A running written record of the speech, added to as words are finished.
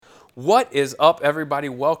What is up, everybody?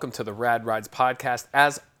 Welcome to the Rad Rides podcast.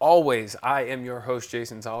 As always, I am your host,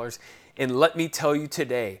 Jason Zollers, and let me tell you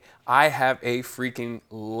today, I have a freaking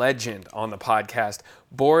legend on the podcast,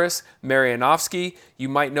 Boris Marianovsky. You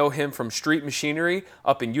might know him from Street Machinery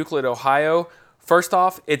up in Euclid, Ohio. First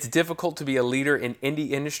off, it's difficult to be a leader in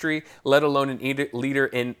indie industry, let alone a leader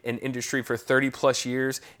in an industry for 30 plus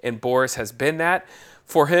years, and Boris has been that.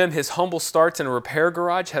 For him, his humble starts in a repair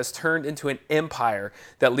garage has turned into an empire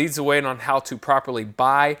that leads the way on how to properly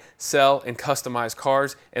buy, sell, and customize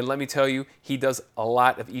cars. And let me tell you, he does a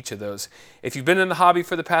lot of each of those. If you've been in the hobby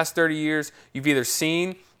for the past 30 years, you've either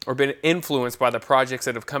seen or been influenced by the projects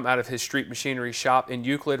that have come out of his Street Machinery shop in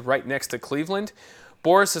Euclid right next to Cleveland.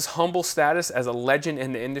 Boris's humble status as a legend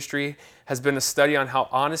in the industry has been a study on how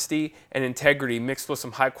honesty and integrity mixed with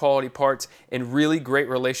some high quality parts and really great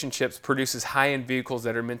relationships produces high-end vehicles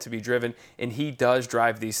that are meant to be driven, and he does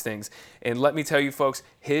drive these things. And let me tell you folks,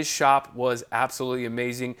 his shop was absolutely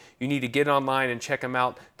amazing. You need to get online and check him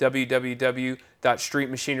out,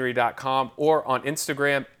 www.streetmachinery.com or on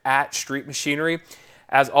Instagram @streetmachinery.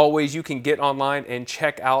 As always, you can get online and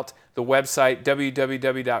check out the website,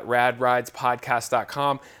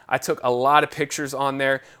 www.radridespodcast.com. I took a lot of pictures on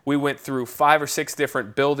there. We went through 5 or 6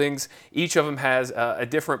 different buildings. Each of them has a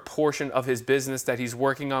different portion of his business that he's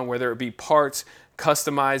working on, whether it be parts,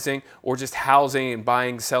 customizing, or just housing and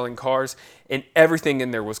buying, selling cars. And everything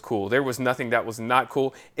in there was cool. There was nothing that was not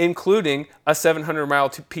cool, including a 700-mile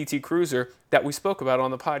PT Cruiser that we spoke about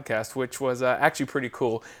on the podcast, which was actually pretty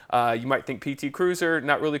cool. You might think PT Cruiser,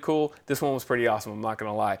 not really cool. This one was pretty awesome, I'm not going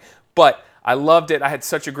to lie. But I loved it. I had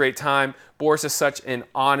such a great time. Boris is such an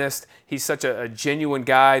honest, he's such a genuine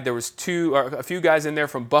guy. There was a few guys in there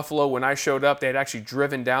from Buffalo when I showed up. They had actually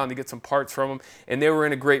driven down to get some parts from him, and they were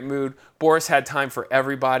in a great mood. Boris had time for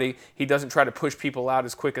everybody. He doesn't try to push people out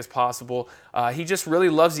as quick as possible. He just really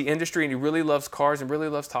loves the industry, and he really loves cars and really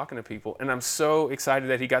loves talking to people. And I'm so excited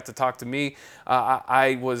that he got to talk to me.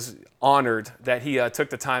 I was honored that he took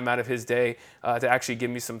the time out of his day to actually give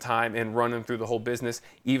me some time and run him through the whole business,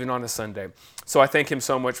 even on a Sunday. So I thank him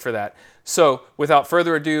so much for that. So without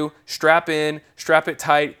further ado, strap in, strap it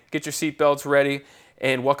tight, get your seatbelts ready,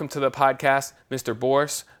 and welcome to the podcast, Mr.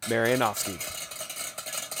 Boris Marianovsky.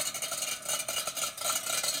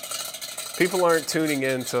 People aren't tuning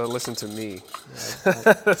in to listen to me,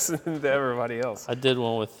 listening to everybody else. I did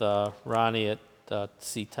one with Ronnie at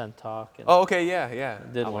C10 Talk. And Oh, okay, yeah. I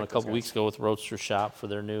did one a couple weeks ago with Roadster Shop for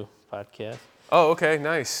their new podcast. Oh, okay,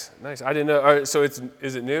 nice. I didn't know. All right, so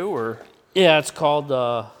is it new or? Yeah, it's called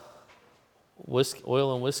Oil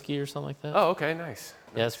and Whiskey or something like that. Oh, okay, nice.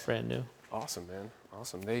 Yeah, it's brand new. Awesome, man.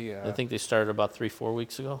 Awesome. I think they started about 3-4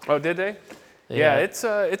 weeks ago. Oh, did they? Yeah, it's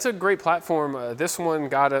a great platform. This one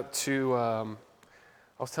got up to, I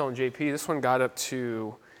was telling JP, this one got up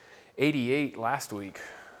to 88 last week.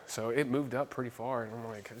 So it moved up pretty far. And I'm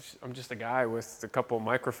like, I'm just a guy with a couple of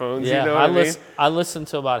microphones, yeah, you know what I mean? I listened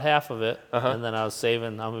to about half of it, and then I was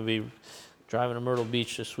saving. I'm going to be driving to Myrtle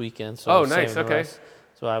Beach this weekend. So oh, I'm nice, saving the okay. rest.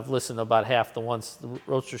 So I've listened to about half the ones. The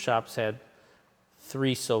Roadster Shop's had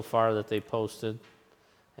 3 so far that they posted.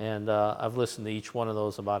 And I've listened to each one of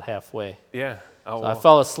those about halfway. Yeah. Oh, So well. I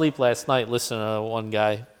fell asleep last night listening to one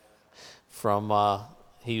guy from,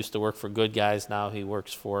 he used to work for Good Guys. Now he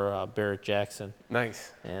works for Barrett Jackson.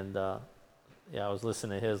 Nice. And I was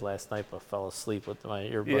listening to his last night, but fell asleep with my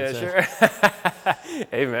earbuds Yeah, in. sure.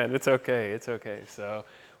 Hey, man, it's okay. It's okay. So,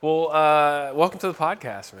 well, welcome to the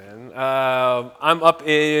podcast, man. I'm up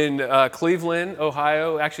in Cleveland,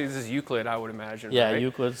 Ohio. Actually, this is Euclid, I would imagine. Yeah, right?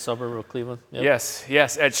 Euclid, suburb of Cleveland. Yep.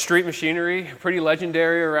 Yes, at Street Machinery. Pretty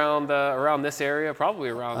legendary around this area, probably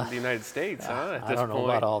around the United States, huh? At I this don't know point.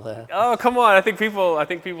 about all that. Oh, come on. I think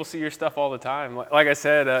people see your stuff all the time. Like I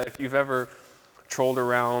said, if you've ever trolled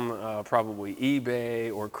around probably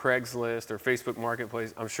eBay or Craigslist or Facebook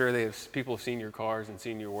Marketplace, I'm sure people have seen your cars and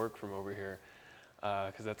seen your work from over here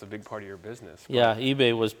because that's a big part of your business. Yeah,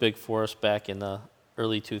 eBay was big for us back in the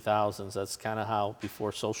early 2000s. That's kind of how,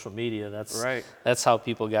 before social media, that's how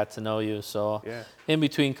people got to know you. So Yeah. in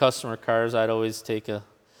between customer cars, I'd always take an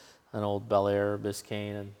old Bel Air or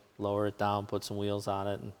Biscayne and lower it down, put some wheels on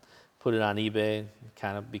it, and put it on eBay. It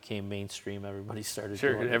kind of became mainstream. Everybody started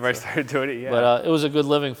doing it. Everybody started doing it, yeah. But it was a good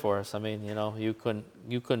living for us. I mean, you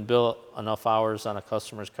couldn't bill enough hours on a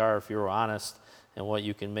customer's car if you were honest and what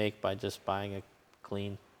you can make by just buying a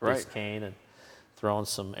clean Biscayne and throwing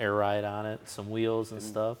some air ride on it, some wheels and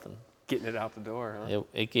stuff, and getting it out the door, huh?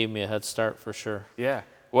 It gave me a head start for sure. Yeah.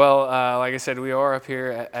 Well, like I said, we are up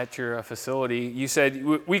here at your facility. You said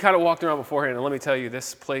we kind of walked around beforehand, and let me tell you,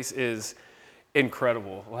 this place is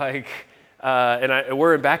incredible. Like,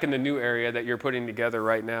 We're back in the new area that you're putting together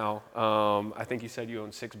right now. I think you said you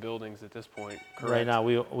own 6 buildings at this point, correct? Right now,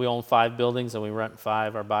 we own 5 buildings and we rent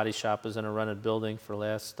 5. Our body shop is in a rented building for the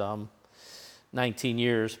last 19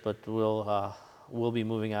 years, but we'll be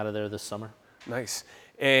moving out of there this summer. Nice.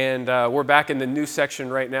 And we're back in the new section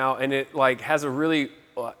right now, and it like has a really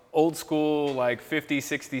old school, like 50s,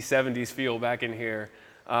 60s, 70s feel back in here.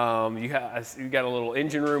 You got a little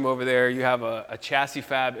engine room over there. You have a chassis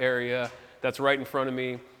fab area that's right in front of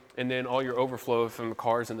me, and then all your overflow from the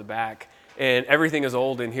cars in the back. And everything is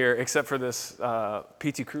old in here except for this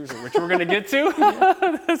PT Cruiser, which we're going to get to,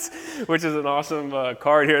 which is an awesome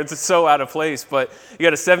car here. It's so out of place, but you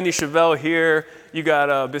got a 70 Chevelle here. You got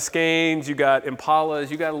Biscaynes, you got Impalas,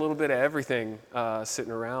 you got a little bit of everything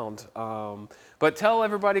sitting around. But tell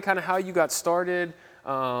everybody kind of how you got started,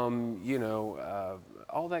 all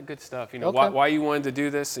that good stuff. Okay. Why you wanted to do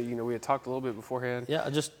this. We had talked a little bit beforehand. Yeah, I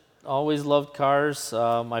just always loved cars.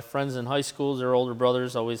 My friends in high school, their older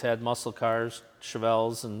brothers, always had muscle cars,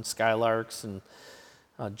 Chevelles and Skylarks and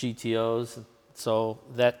GTOs. So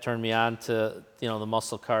that turned me on to the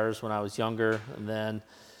muscle cars when I was younger. And then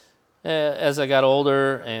as I got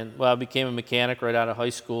older, I became a mechanic right out of high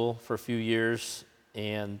school for a few years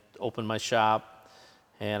and opened my shop.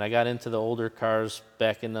 And I got into the older cars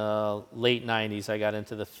back in the late 90s. I got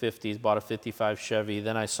into the 50s, bought a 55 Chevy.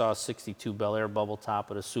 Then I saw a 62 Bel Air bubble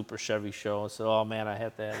top at a Super Chevy show. I said, oh man, I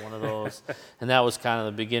had to have one of those. And that was kind of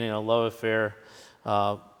the beginning of love affair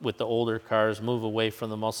with the older cars, move away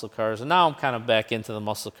from the muscle cars. And now I'm kind of back into the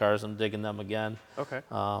muscle cars. I'm digging them again. Okay.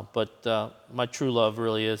 But my true love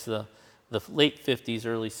really is the late 50s,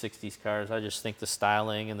 early 60s cars. I just think the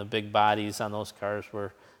styling and the big bodies on those cars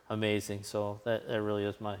were amazing. So that really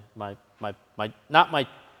is my not my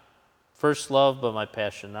first love, but my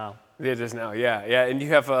passion now. It is now, yeah. And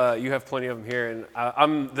you have plenty of them here, and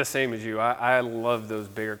I'm the same as you. I love those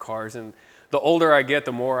bigger cars, and the older I get,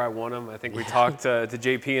 the more I want them. I think we talked to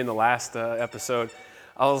JP in the last episode.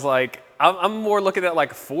 I was like, I'm more looking at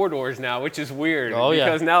like 4 doors now, which is weird. Oh, yeah.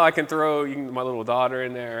 Because now I can throw my little daughter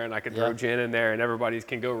in there, and I can throw Jen in there, and everybody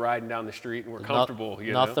can go riding down the street, and we're comfortable.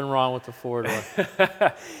 Nothing wrong with the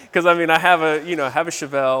 4-door. Because I have a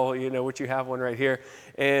Chevelle, which you have one right here,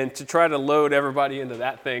 and to try to load everybody into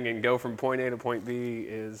that thing and go from point A to point B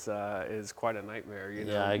is quite a nightmare.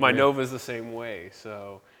 Yeah, I agree. My Nova's the same way,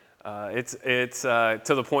 so. It's to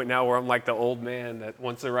the point now where I'm like the old man that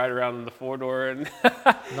wants to ride around in the 4-door and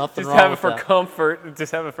Nothing just wrong have it with for that. comfort.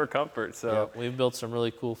 Just have it for comfort. So Yeah, we've built some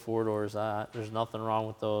really cool 4-doors. There's nothing wrong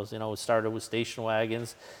with those. It started with station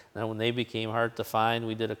wagons, and then when they became hard to find,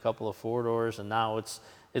 we did a couple of 4-doors, and now it's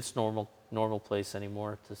normal place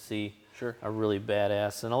anymore to see Sure. a really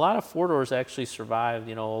badass. And a lot of 4-doors actually survived.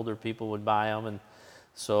 Older people would buy them, and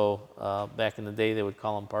so back in the day they would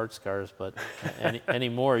call them parts cars, but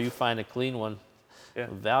anymore you find a clean one. Yeah.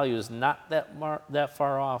 The value is not that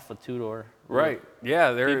far off a 2-door. right,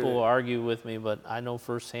 yeah, People will argue with me, but I know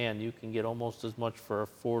firsthand you can get almost as much for a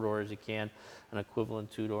 4-door as you can an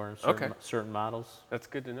equivalent 2-door in certain models. That's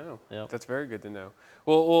good to know. Yep. That's very good to know.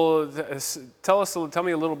 Well, tell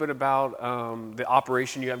me a little bit about the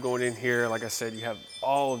operation you have going in here. Like I said, you have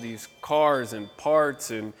all of these cars and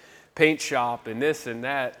parts and paint shop and this and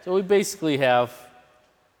that. So we basically have,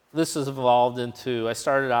 this has evolved into, I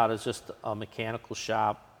started out as just a mechanical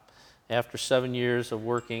shop. After 7 years of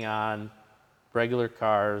working on regular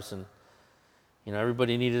cars, and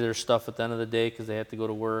everybody needed their stuff at the end of the day because they had to go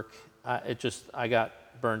to work, I got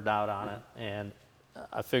burned out on it, and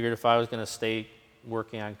I figured if I was going to stay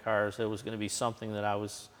working on cars, it was going to be something that I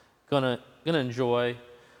was going to enjoy.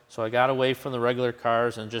 So I got away from the regular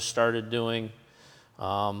cars and just started doing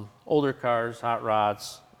older cars, hot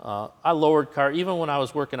rods. I lowered car, even when I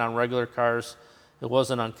was working on regular cars, it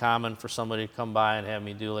wasn't uncommon for somebody to come by and have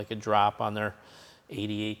me do like a drop on their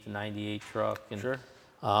 88 to 98 truck. And, Sure.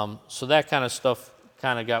 So that kind of stuff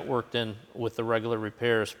kind of got worked in with the regular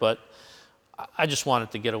repairs, but I just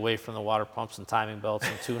wanted to get away from the water pumps and timing belts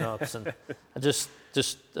and tune-ups, and I just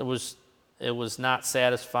it was not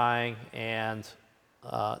satisfying, and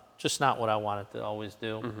just not what I wanted to always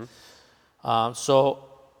do. Mm-hmm. So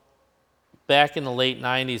back in the late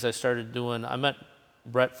 90s, I met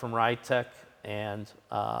Brett from Ride Tech, and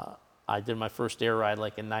I did my first air ride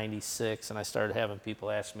like in 96, and I started having people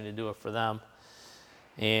ask me to do it for them.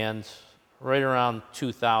 And right around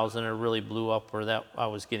 2000, it really blew up where I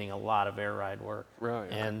was getting a lot of air ride work.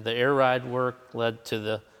 Right. And the air ride work led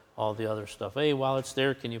to all the other stuff. Hey, while it's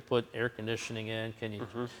there, can you put air conditioning in? Can you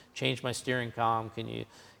change my steering column? Can you,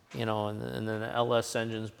 and then the LS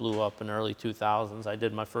engines blew up in the early 2000s. I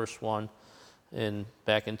did my first one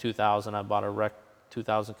back in 2000. I bought a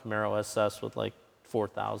 2000 Camaro SS with like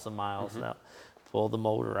 4,000 miles. And that pulled the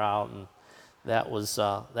motor out, and that was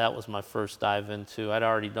my first dive into. I'd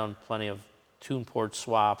already done plenty of tune port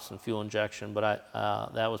swaps and fuel injection, but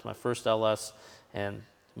that was my first LS, and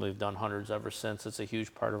we've done hundreds ever since. It's a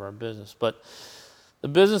huge part of our business. But the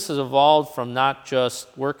business has evolved from not just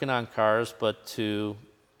working on cars, but to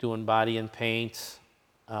doing body and paint,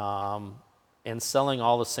 and selling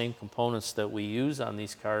all the same components that we use on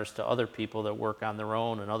these cars to other people that work on their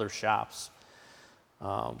own and other shops.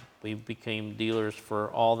 We became dealers for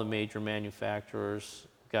all the major manufacturers,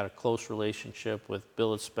 got a close relationship with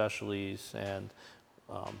Billet Specialties and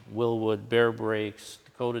Willwood, Bear Brakes,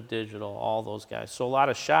 Dakota Digital, all those guys. So a lot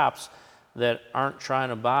of shops that aren't trying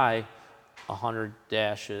to buy 100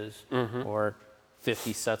 dashes or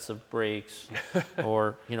 50 sets of brakes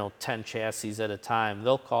or 10 chassis at a time,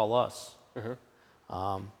 they'll call us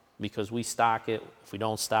because we stock it. If we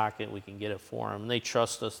don't stock it, we can get it for them. And they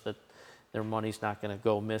trust us that their money's not going to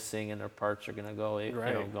go missing and their parts are going to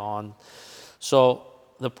go gone. So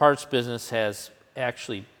the parts business has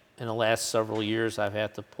actually, in the last several years, I've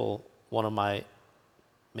had to pull one of my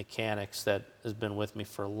mechanics that has been with me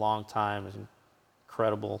for a long time, is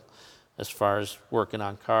incredible as far as working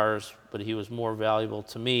on cars, but he was more valuable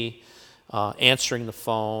to me answering the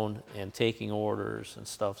phone and taking orders and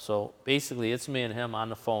stuff. So basically it's me and him on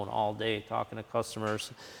the phone all day talking to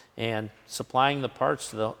customers and supplying the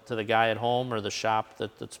parts to the guy at home or the shop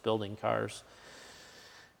that's building cars.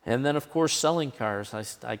 And then of course selling cars.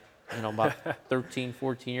 I about 13,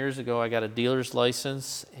 14 years ago I got a dealer's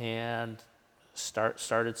license and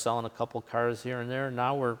started selling a couple cars here and there.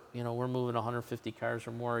 Now we're moving 150 cars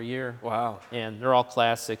or more a year. Wow. And they're all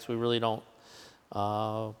classics. We really don't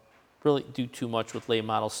really do too much with late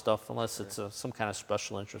model stuff unless it's some kind of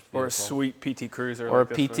special interest vehicle. Or a sweet PT Cruiser. Or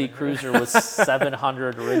like a PT Cruiser with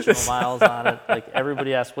 700 original miles on it. Like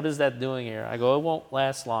everybody asks, what is that doing here? I go, it won't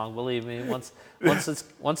last long, believe me. Once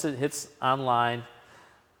it hits online,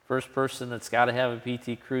 first person that's got to have a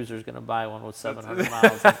PT Cruiser is going to buy one with 700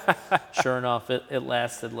 miles. And sure enough, it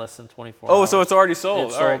lasted less than 24 hours. Oh, so it's already sold.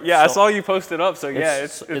 It's all right. sold. Yeah, I saw you post it up. So yeah,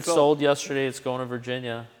 it's sold yesterday. It's going to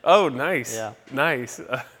Virginia. Oh, nice. Yeah. Nice.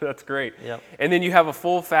 That's great. Yep. And then you have a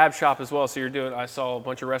full fab shop as well. So I saw a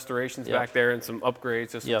bunch of restorations back there and some upgrades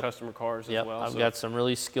to some customer cars as well. I've got some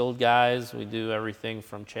really skilled guys. We do everything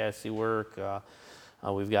from chassis work.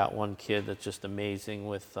 We've got one kid that's just amazing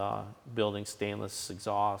with building stainless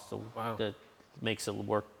exhaust. Wow. That makes it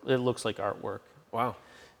work. It looks like artwork. Wow.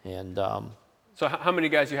 And so how many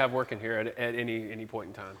guys you have working here at any point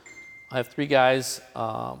in time? I have 3 guys.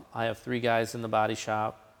 I have 3 guys in the body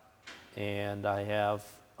shop, and I have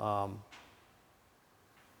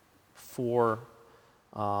 4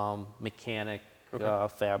 mechanic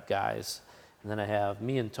fab guys, and then I have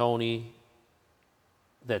me and Tony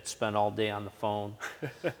that spend all day on the phone.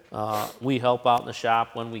 We help out in the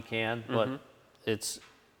shop when we can, but it's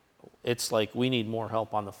like we need more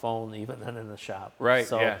help on the phone even than in the shop. Right.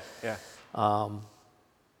 So, yeah.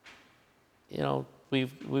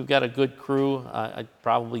 We've got a good crew. I'd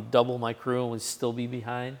probably double my crew and we'd still be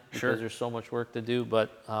behind Sure. because there's so much work to do,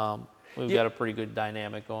 but we've got a pretty good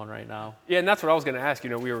dynamic going right now. Yeah, and that's what I was going to ask. We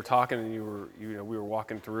were talking, and we were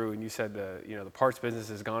walking through, and you said the parts business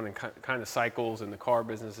has gone in kind of cycles, and the car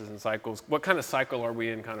business is in cycles. What kind of cycle are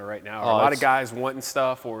we in kind of right now? Are a lot of guys wanting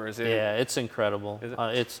stuff, or is it? Yeah, it's incredible. Is it?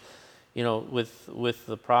 It's with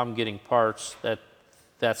the problem getting parts,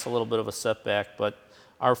 that's a little bit of a setback, but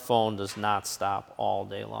our phone does not stop all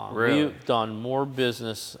day long. Really? We've done more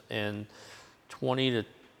business in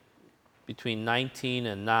between 19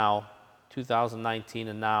 and now, 2019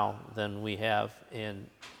 and now, than we have in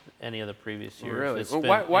any of the previous years. Really?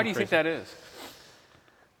 Well, why do you think that is?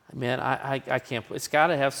 Man, I can't. It's got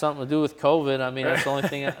to have something to do with COVID. I mean, that's the only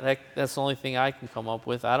thing. That's the only thing I can come up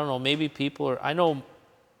with. I don't know. Maybe people are. I know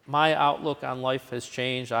my outlook on life has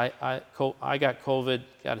changed. I got COVID,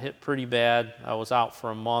 got hit pretty bad. I was out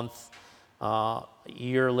for a month. A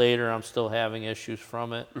year later, I'm still having issues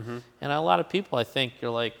from it. And a lot of people, I think, are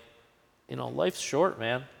like, life's short,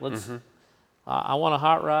 man. Let's. I want a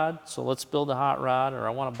hot rod, so let's build a hot rod, or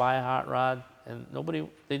I want to buy a hot rod. And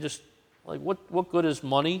they just, like, what good is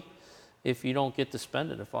money if you don't get to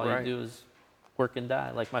spend it, if all you do is work and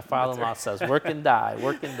die? Like my father-in-law says, work and die,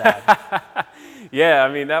 work and die. Yeah,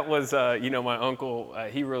 I mean, that was, my uncle,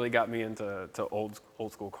 he really got me into old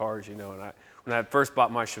school cars, and when I first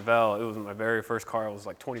bought my Chevelle, it was my very first car. I was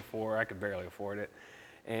like 24, I could barely afford it.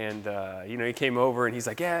 And, he came over and he's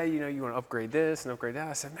like, yeah, you want to upgrade this and upgrade that.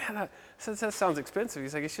 I said, man, that sounds expensive.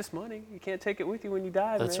 He's like, it's just money. You can't take it with you when you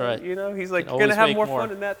die, That's man. right. He's like, you're going to have more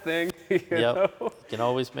fun in that thing. You know? You can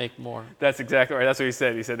always make more. That's exactly right. That's what he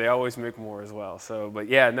said. He said they always make more as well. So, but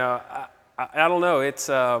yeah, no, I don't know. It's,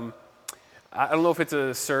 I don't know if it's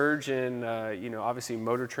a surge in, obviously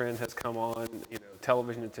Motor Trend has come on,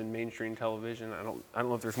 television, it's in mainstream television. I don't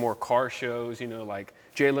know if there's more car shows, like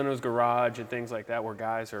Jay Leno's Garage and things like that where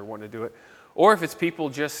guys are wanting to do it. Or if it's people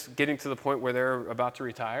just getting to the point where they're about to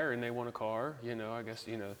retire and they want a car, I guess,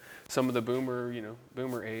 some of the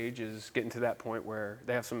boomer age is getting to that point where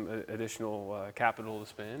they have some additional capital to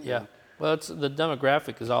spend. Yeah. Well, the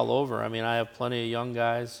demographic is all over. I mean, I have plenty of young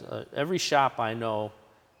guys. Every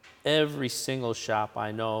single shop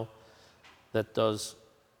I know that does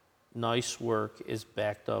nice work is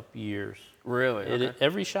backed up years. Really? Okay.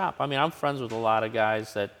 Every shop. I mean, I'm friends with a lot of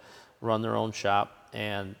guys that run their own shop,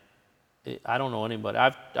 and I don't know anybody.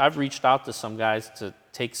 I've reached out to some guys to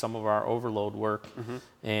take some of our overload work,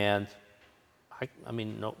 and I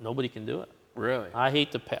mean, nobody can do it. Really? I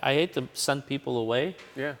hate to send people away.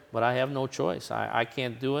 Yeah. But I have no choice. I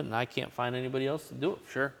can't do it, and I can't find anybody else to do it.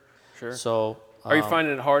 Sure. So. Are you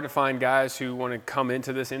finding it hard to find guys who want to come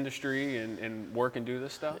into this industry and work and do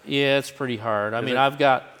this stuff? Yeah, it's pretty hard. I mean,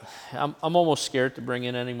 I'm almost scared to bring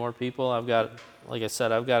in any more people. Like I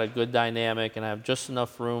said, I've got a good dynamic, and I have just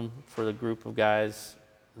enough room for the group of guys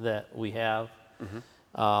that we have.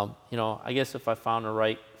 I guess if I found the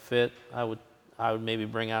right fit, I would maybe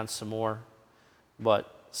bring on some more.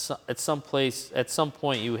 But at some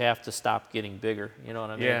point, you have to stop getting bigger. You know what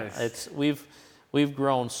I mean? Yes. We've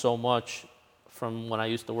grown so much from when I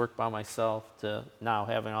used to work by myself to now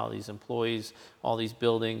having all these employees, all these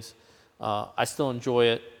buildings. I still enjoy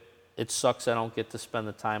it. It sucks I don't get to spend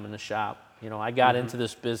the time in the shop. I got into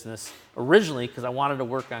this business originally because I wanted to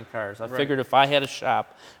work on cars. I figured if I had a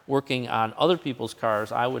shop working on other people's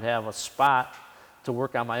cars, I would have a spot to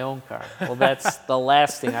work on my own car. Well, that's the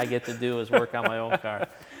last thing I get to do is work on my own car.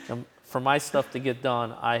 And for my stuff to get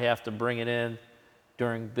done, I have to bring it in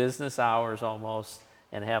during business hours almost,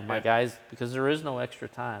 and have my guys, because there is no extra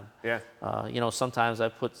time. Yeah. Sometimes I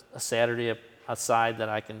put a Saturday aside that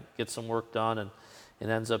I can get some work done, and it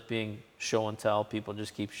ends up being show and tell. People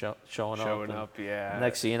just keep showing up. Yeah.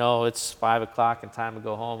 Next thing you know, it's 5 o'clock and time to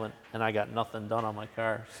go home, and I got nothing done on my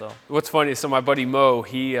car. So what's funny is, so my buddy Mo,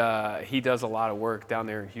 he does a lot of work down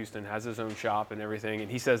there in Houston, has his own shop and everything,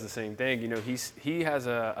 and he says the same thing. He has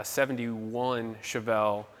a 71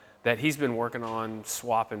 Chevelle that he's been working on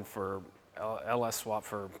swapping for LS swap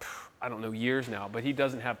for, I don't know, years now, but he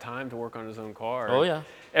doesn't have time to work on his own car. Oh, yeah.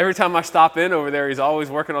 Every time I stop in over there, he's always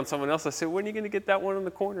working on someone else. I said, when are you going to get that one in the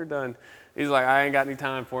corner done? He's like, I ain't got any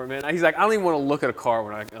time for it, man. He's like, I don't even want to look at a car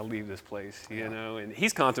when I leave this place, and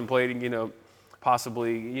he's contemplating,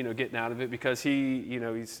 possibly, getting out of it because he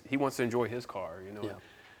wants to enjoy his car,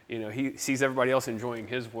 He sees everybody else enjoying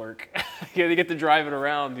his work. They get to drive it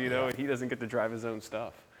around, and he doesn't get to drive his own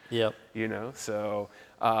stuff. Yep. So,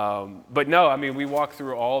 but no, I mean, we walk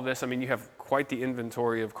through all of this. I mean, you have quite the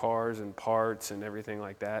inventory of cars and parts and everything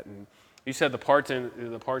like that. And you said the parts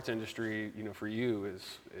industry, for you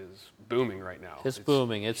is booming right now. It's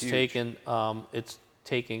booming. It's huge.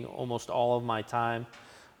 taking almost all of my time.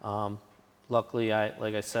 Luckily,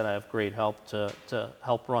 like I said, I have great help to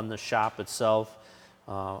help run the shop itself.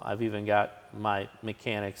 I've even got my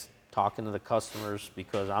mechanics talking to the customers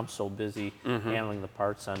because I'm so busy handling the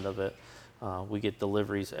parts end of it. We get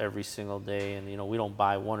deliveries every single day, and we don't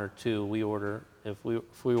buy one or two. We order if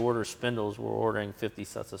we order spindles, we're ordering 50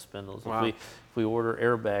 sets of spindles. Wow. If we order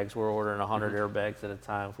airbags, we're ordering 100 airbags at a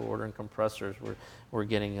time. If we're ordering compressors, we're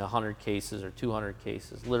getting 100 cases or 200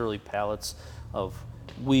 cases. Literally pallets of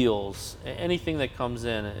wheels. Anything that comes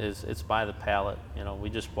in it's by the pallet. We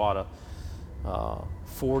just bought a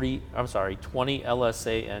 20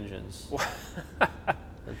 LSA engines.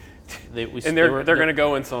 They're going to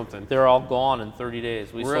go in something. They're all gone in 30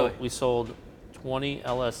 days. We sold 20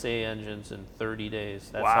 LSA engines in 30 days.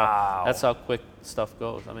 That's how quick stuff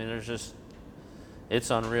goes. I mean, it's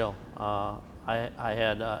unreal. I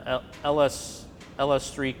had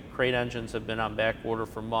LS3 crate engines have been on back order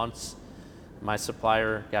for months. My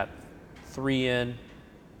supplier got 3 in a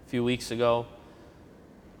few weeks ago.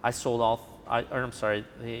 I sold all.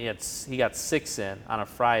 He got 6 in on a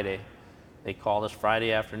Friday. They called us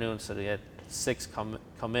Friday afternoon, said they had 6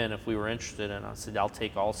 come in if we were interested, and I said, I'll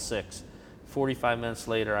take all 6. 45 minutes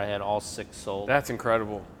later, I had all 6 sold. That's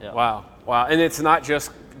incredible. Yeah. Wow. And it's not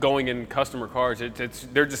just going in customer cars.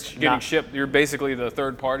 They're just getting shipped. You're basically the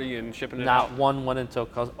third party and shipping it out. Not one went into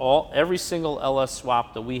every single LS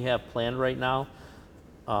swap that we have planned right now.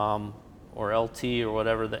 or LT or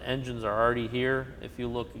whatever, the engines are already here. If you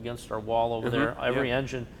look against our wall over there, every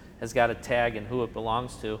engine has got a tag and who it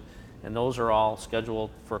belongs to, and those are all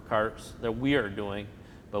scheduled for carts that we are doing.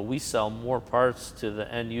 But we sell more parts to the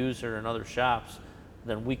end user and other shops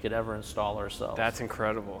than we could ever install ourselves. That's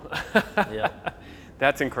incredible. Yeah.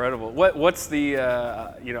 That's incredible. What's the,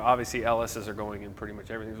 obviously LSs are going in pretty much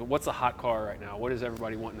everything. So what's the hot car right now? What is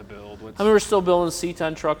everybody wanting to build? I mean, we're still building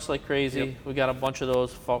C10 trucks like crazy. Yep. We got a bunch of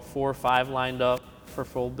those, 4 or 5 lined up for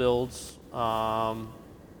full builds.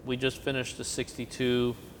 We just finished the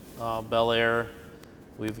 62 Bel Air.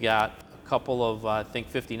 We've got a couple of, I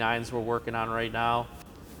think, 59s we're working on right now.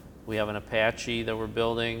 We have an Apache that we're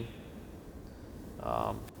building.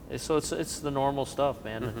 So it's the normal stuff,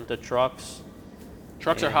 man. The trucks.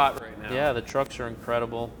 Trucks are hot right now. Yeah, the trucks are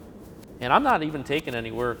incredible. And I'm not even taking any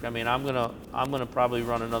work. I mean, I'm gonna probably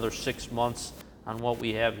run another 6 months on what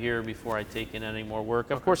we have here before I take in any more work.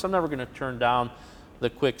 Of course, I'm never gonna turn down the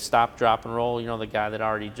quick stop, drop, and roll. You know, the guy that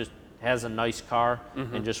already just has a nice car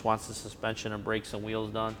and just wants the suspension and brakes and wheels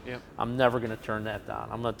done. Yep. I'm never gonna turn that down.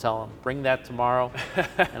 I'm gonna tell him, bring that tomorrow,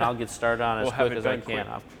 and I'll get started on it as quick as I can.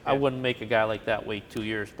 I wouldn't make a guy like that wait 2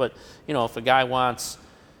 years. But you know, if a guy wants,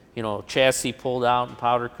 you know, chassis pulled out and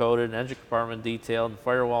powder coated, and engine compartment detailed, and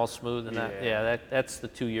firewall smooth, and that's the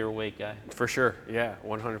 2-year wait guy. For sure, yeah,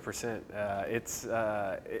 100%.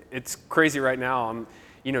 It's crazy right now.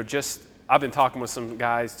 I've been talking with some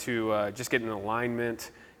guys to just get an alignment,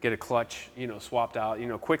 get a clutch, swapped out,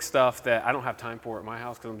 quick stuff that I don't have time for at my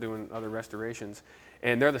house because I'm doing other restorations.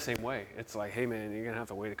 And they're the same way. It's like, hey man, you're gonna have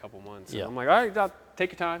to wait a couple months. Yeah. I'm like, all right,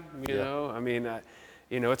 take your time. You know, I mean,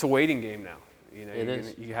 it's a waiting game now.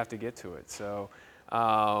 You have to get to it. So,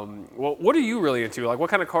 well, what are you really into? Like, what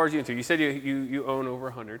kind of cars are you into? You said you own over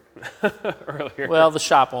 100 earlier. Well, the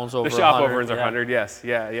shop owns over 100. The shop owns 100, yes.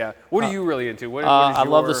 Yeah. What are you really into? I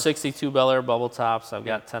love the 62 Bel Air bubble tops. I've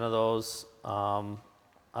got 10 of those.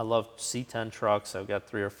 I love C10 trucks. I've got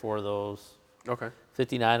 3 or 4 of those. Okay.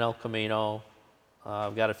 59 El Camino.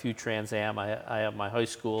 I've got a few Trans Am. I have my high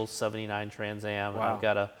school 79 Trans Am. Wow. I've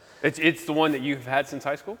got a. It's the one that you've had since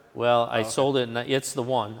high school? Well, I sold it. It's the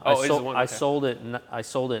one. Oh, it's the one. Okay. I sold it in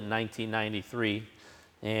 1993,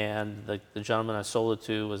 and the gentleman I sold it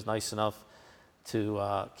to was nice enough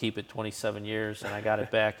to keep it 27 years, and I got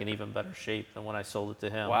it back in even better shape than when I sold it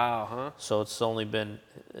to him. Wow, huh? So it's only been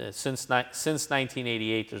since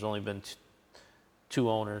 1988. There's only been 2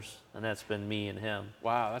 owners, and that's been me and him.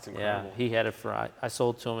 Wow, that's incredible. Yeah, he had it for. I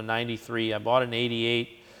sold it to him in '93. I bought it in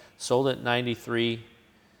 '88, sold it in '93,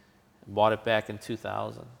 and bought it back in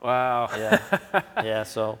 2000. Wow. Yeah.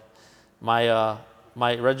 So my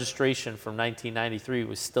registration from 1993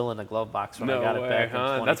 was still in the glove box when I got it back in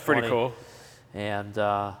 2020. That's pretty cool. And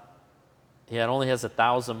it only has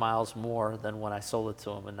 1,000 miles more than when I sold it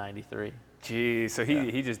to him in '93. Geez, so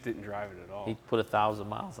he just didn't drive it at all. He put 1,000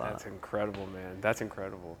 miles on it. That's incredible, man. That's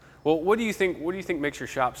incredible. Well, what do you think makes your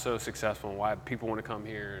shop so successful, and why people want to come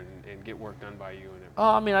here and get work done by you and everything? Oh,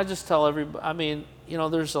 I mean, I just tell everybody. I mean,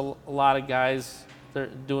 there's a lot of guys that are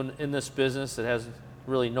doing in this business that has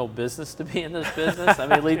really no business to be in this business. I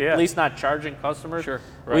mean, at least not charging customers. Sure.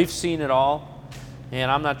 Right. We've seen it all. And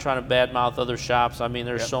I'm not trying to badmouth other shops. I mean,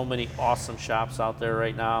 there's so many awesome shops out there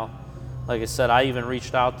right now. Like I said, I even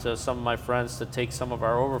reached out to some of my friends to take some of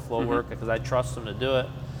our overflow work because I trust them to do it.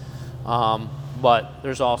 But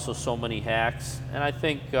there's also so many hacks. And I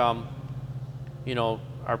think,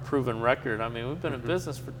 our proven record, I mean, we've been in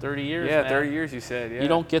business for 30 years, Yeah, man. 30 years you said, yeah. You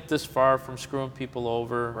don't get this far from screwing people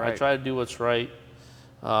over. Right. I try to do what's right,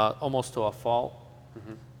 almost to a fault.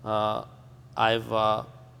 I've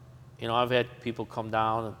had people come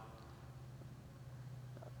down and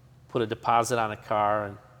put a deposit on a car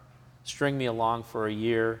and string me along for a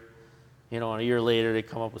year. And a year later they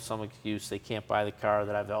come up with some excuse they can't buy the car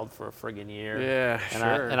that I've held for a friggin' year. Yeah,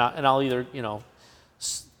 sure. I'll either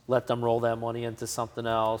let them roll that money into something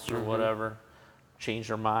else or whatever, change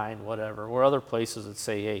their mind, whatever. Or other places that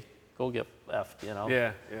say, hey, go get effed,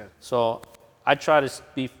 Yeah. So I try to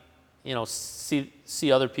be,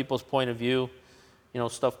 see other people's point of view.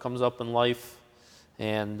 Stuff comes up in life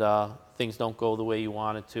and things don't go the way you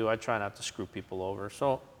want it to. I try not to screw people over.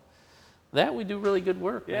 So that we do really good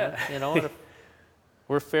work, man. And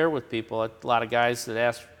we're fair with people. A lot of guys that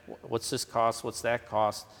ask, what's this cost? What's that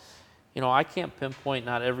cost? I can't pinpoint,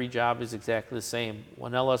 not every job is exactly the same.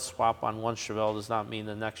 When LS swap on one Chevelle does not mean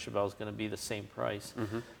the next Chevelle is going to be the same price.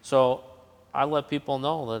 So I let people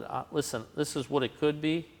know that, listen, this is what it could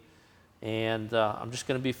be. And I'm just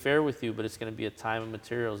going to be fair with you, but it's going to be a time and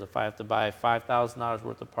materials. If I have to buy $5,000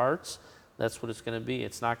 worth of parts, that's what it's going to be.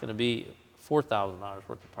 It's not going to be $4,000 worth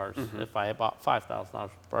of parts if I bought $5,000 worth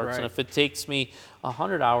of parts. Right. And if it takes me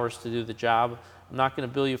 100 hours to do the job, I'm not going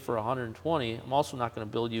to bill you for 120. I'm also not going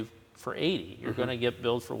to bill you for 80. You're going to get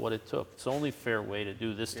billed for what it took. It's the only fair way to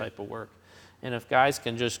do this type of work. And if guys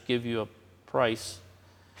can just give you a price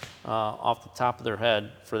off the top of their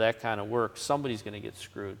head for that kind of work, somebody's going to get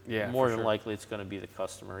screwed. Yeah, More for than sure. likely, it's going to be the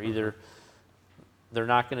customer. Either they're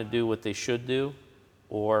not going to do what they should do,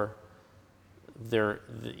 or they're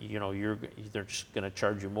just going to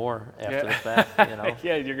charge you more after the fact.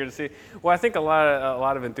 Yeah, you're going to see. Well, I think a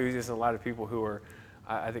lot of enthusiasts, and a lot of people who are,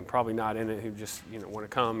 I think, probably not in it, who just want to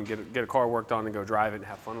come get a car worked on and go drive it and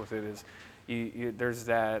have fun with it, is there's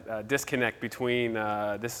that disconnect between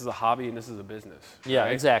this is a hobby and this is a business. Yeah,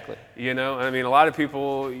 right? exactly. I mean, a lot of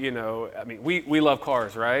people, I mean, we love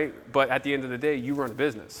cars, right? But at the end of the day, you run a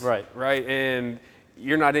business, Right. Right, and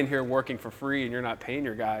you're not in here working for free, and you're not paying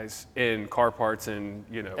your guys in car parts and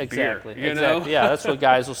Exactly. beer. Exactly. Yeah, that's what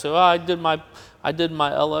guys will say. Oh, I did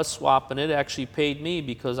my LS swap, and it actually paid me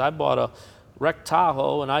because I bought a wrecked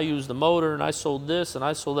Tahoe and I used the motor and I sold this and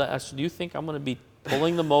I sold that. I said, do you think I'm going to be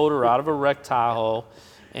pulling the motor out of a wrecked Tahoe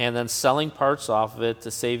and then selling parts off of it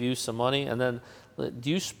to save you some money? And then,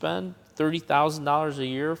 do you spend $30,000 a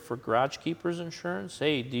year for garage keepers insurance?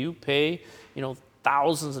 Hey, do you pay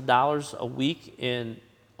thousands of dollars a week in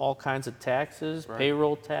all kinds of taxes, Right.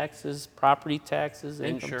 payroll taxes, property taxes,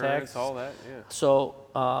 income Insurance, taxes, all that, yeah. So,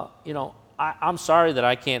 I'm sorry that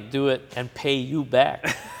I can't do it and pay you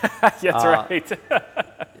back. That's right.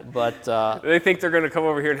 But They think they're going to come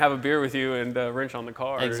over here and have a beer with you and wrench on the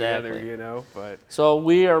car Exactly. together, but so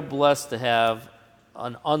we are blessed to have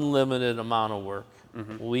an unlimited amount of work.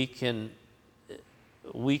 We can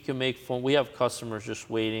make fun. We have customers just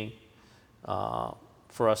waiting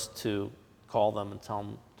for us to call them and tell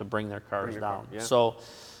them to bring their cars down. Yeah. So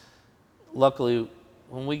luckily,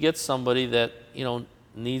 when we get somebody that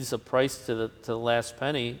needs a price to the last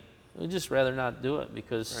penny, we'd just rather not do it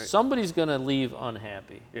because somebody's going to leave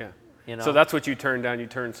unhappy. yeah. You know? So that's what you turn down. You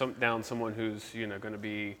turn down someone who's going to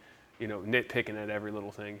be nitpicking at every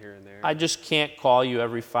little thing here and there. I just can't call you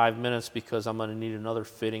every 5 minutes because I'm going to need another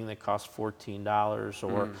fitting that costs $14,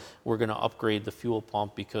 or we're going to upgrade the fuel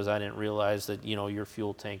pump because I didn't realize that your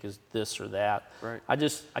fuel tank is this or that. Right.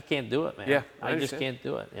 I can't do it, man. Yeah, I just understand. can't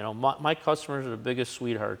do it. My customers are the biggest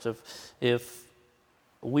sweethearts. If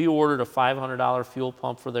we ordered a $500 fuel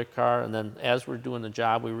pump for their car, and then as we're doing the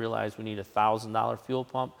job, we realized we need a $1,000 fuel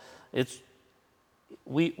pump,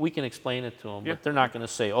 we can explain it to them, Yeah. but they're not going to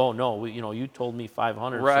say, "Oh no, you told me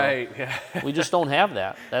 500." Right. So Yeah. we just don't have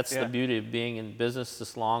that. That's Yeah. the beauty of being in business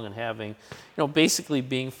this long and having, basically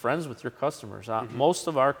being friends with your customers. Most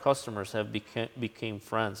of our customers have became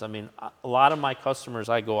friends. I mean, a lot of my customers,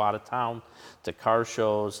 I go out of town to car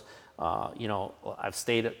shows. I've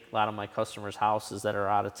stayed at a lot of my customers' houses that are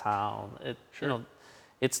out of town.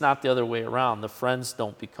 It's not the other way around. The friends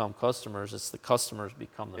don't become customers. It's the customers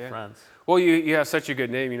become the Yeah. friends. Well, you have such a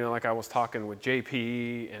good name. Like I was talking with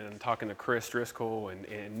JP and talking to Chris Driscoll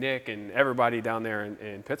and Nick and everybody down there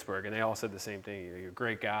in Pittsburgh, and they all said the same thing. You're a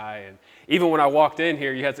great guy. And even when I walked in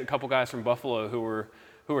here, you had a couple guys from Buffalo who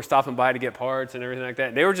were stopping by to get parts and everything like that.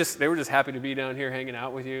 And they were just happy to be down here hanging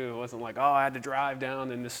out with you. It wasn't like, I had to drive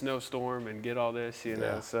down in the snowstorm and get all this,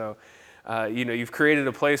 Yeah. So, you've created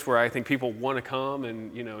a place where I think people want to come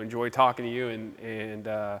and enjoy talking to you and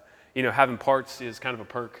having parts is kind of a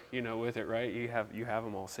perk, with it, right? You have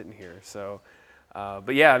them all sitting here. So,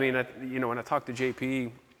 but yeah, I mean, when I talked to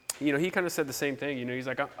JP, he kind of said the same thing. He's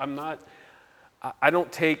like, I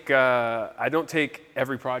don't take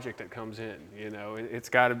every project that comes in. You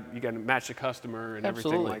got to match the customer and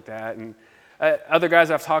everything Absolutely. like that. And other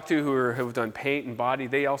guys I've talked to who've done paint and body,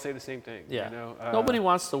 they all say the same thing. Yeah. Nobody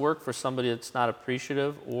wants to work for somebody that's not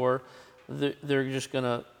appreciative, or they're just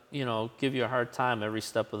gonna give you a hard time every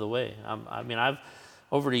step of the way.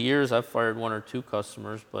 Over the years I've fired one or two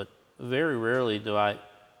customers, but very rarely do I.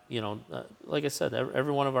 Like I said,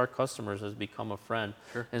 every one of our customers has become a friend.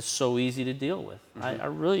 Sure. And it's so easy to deal with.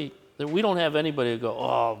 We don't have anybody to go,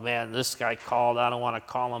 oh man, this guy called, I don't want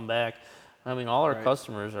to call him back. All our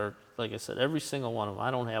customers are, like I said, every single one of them. I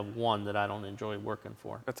don't have one that I don't enjoy working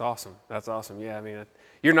for. That's awesome. Yeah,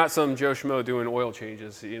 you're not some Joe Schmo doing oil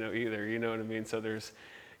changes, either. You know what I mean? So there's,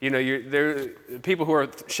 there people who are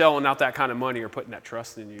shelling out that kind of money are putting that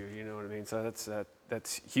trust in you. You know what I mean? So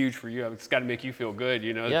that's huge for you. It's got to make you feel good.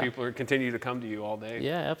 Yeah. That people are continue to come to you all day.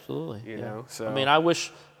 Yeah, absolutely. You know, so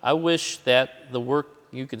I wish that the work,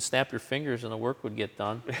 you could snap your fingers and the work would get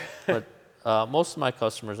done. But most of my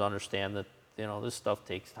customers understand that this stuff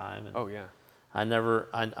takes time. And, Oh yeah.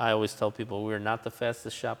 I always tell people we're not the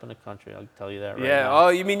fastest shop in the country. I'll tell you that right Yeah. now. Oh,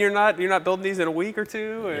 you mean you're not building these in a week or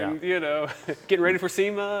two, and getting ready for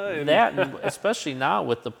SEMA? And That, and especially now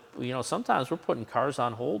with the, sometimes we're putting cars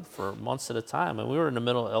on hold for months at a time. And we were in the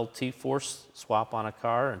middle of LT force swap on a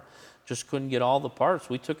car and just couldn't get all the parts.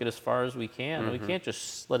 We took it as far as we can. And we can't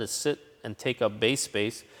just let it sit and take up base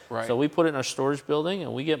space. Right. So we put it in our storage building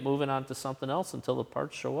and we get moving on to something else until the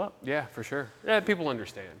parts show up. Yeah, for sure. Yeah, people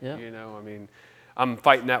understand. Yeah. I mean, I'm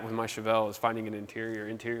fighting that with my Chevelle, is finding an interior.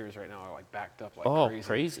 Interiors right now are like backed up like crazy.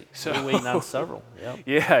 Crazy. So We're waiting on several. Yep.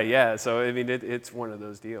 Yeah. So I mean, it's one of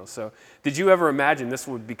those deals. So did you ever imagine this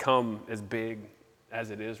would become as big as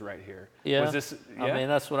it is right here? Yeah. Was this? Yeah? I mean,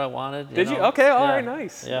 that's what I wanted. Did you? Okay. All Yeah. right.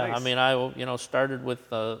 Nice. Yeah. Nice. I mean, I started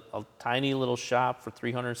with a tiny little shop for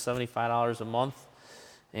 $375 a month,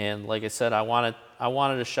 and like I said, I wanted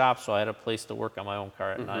a shop so I had a place to work on my own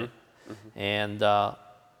car at night, and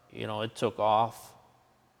it took off,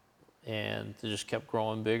 and it just kept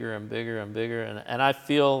growing bigger and bigger and bigger, and I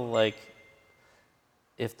feel like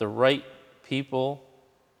if the right people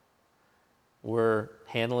were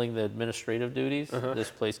handling the administrative duties,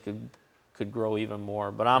 this place could grow even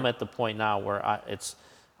more. But I'm at the point now where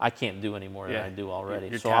I can't do any more than I do already.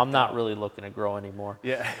 You're so tapped I'm not out. really looking to grow anymore.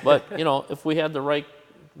 Yeah. But if we had the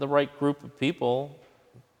right group of people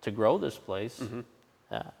to grow this place,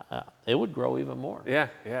 it would grow even more. Yeah.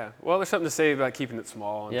 Well, there's something to say about keeping it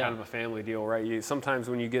small and Yeah. kind of a family deal, right? Sometimes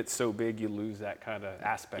when you get so big, you lose that kind of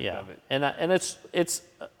aspect of it. And it's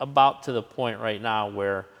about to the point right now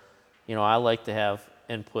where, I like to have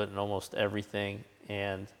input in almost everything,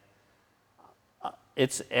 and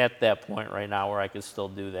it's at that point right now where I could still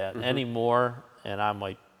do that anymore. And I'm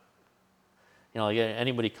like, like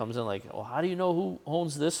anybody comes in like, well, how do you know who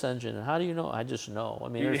owns this engine? And how do you know? I just know. I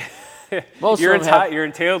mean, most you're of them have, you're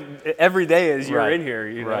entailed every day as you're Right. in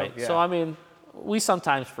here. Right. Yeah. So I mean, we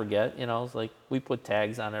sometimes forget. It's like we put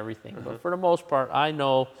tags on everything, but for the most part, I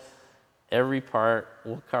know every part,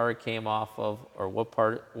 what car it came off of, or what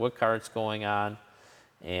car it's going on,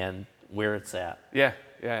 and where it's at. Yeah,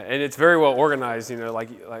 and it's very well organized. Like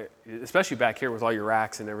especially back here with all your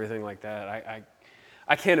racks and everything like that.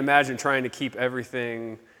 I can't imagine trying to keep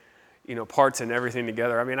everything, parts and everything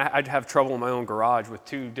together. I mean, I'd have trouble in my own garage with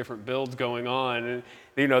two different builds going on, and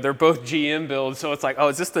they're both GM builds. So it's like, oh,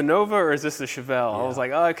 is this the Nova or is this the Chevelle? I was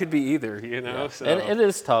like, oh, it could be either. Yeah. So. And it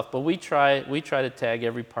is tough, but we try to tag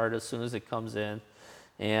every part as soon as it comes in,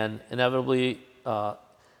 and inevitably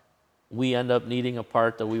we end up needing a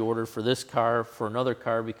part that we ordered for this car for another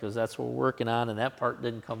car because that's what we're working on, and that part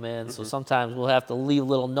didn't come in. So sometimes we'll have to leave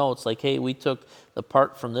little notes like, hey, we took the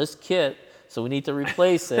part from this kit, so we need to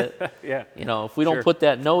replace it. Yeah. If we don't put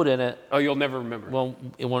that note in it, Oh, you'll never remember. well,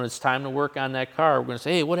 when it's time to work on that car, we're going to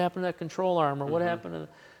say, hey, what happened to that control arm, or what happened to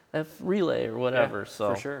that relay, or whatever. Yeah,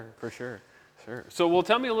 So for sure. So, well,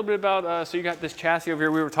 tell me a little bit about. So you got this chassis over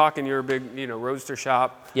here. We were talking. You're a big, Roadster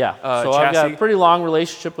shop. Yeah, so I've got a pretty long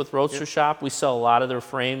relationship with Roadster Shop. We sell a lot of their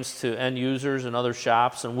frames to end users and other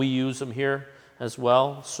shops, and we use them here as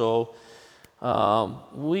well. So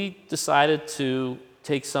we decided to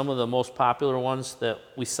take some of the most popular ones that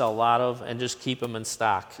we sell a lot of and just keep them in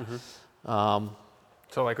stock.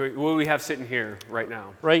 So like, what do we have sitting here right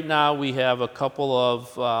now? Right now we have a couple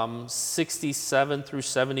of 67 through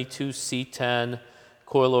 72 C10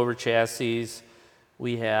 coilover chassis.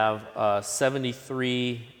 We have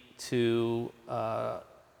 73 to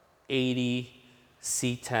 80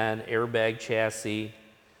 C10 airbag chassis.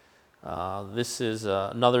 This is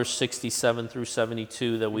another 67 through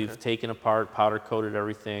 72 that we've taken apart, powder coated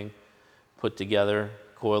everything, put together,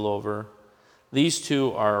 coilover. These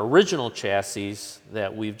two are original chassis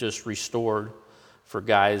that we've just restored for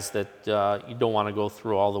guys that you don't want to go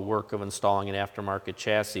through all the work of installing an aftermarket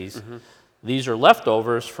chassis. These are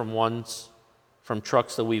leftovers from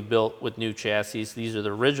trucks that we've built with new chassis. These are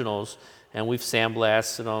the originals, and we've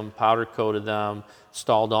sandblasted them, powder coated them,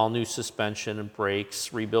 installed all new suspension and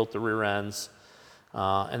brakes, rebuilt the rear ends,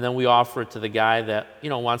 and then we offer it to the guy that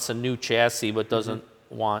wants a new chassis but doesn't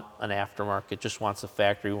want an aftermarket, just wants a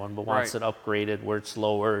factory one, but wants it upgraded where it's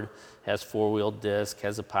lowered, has four-wheel disc,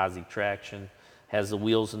 has a posi traction, has the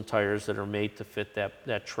wheels and tires that are made to fit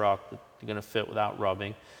that truck, that are going to fit without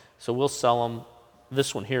rubbing. So we'll sell them.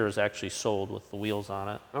 This one here is actually sold with the wheels on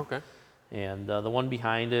it. Okay. And the one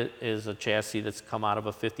behind it is a chassis that's come out of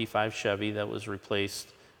a 55 Chevy that was replaced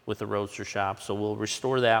with the Roadster Shop. So we'll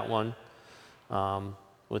restore that one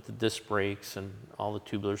with the disc brakes and all the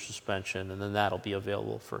tubular suspension, and then that'll be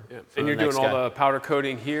available for And you're doing all the powder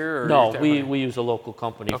coating here? Or No, we use a local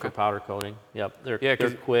company for powder coating. Yep, they're Yeah,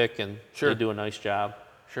 quick and Sure. they do a nice job.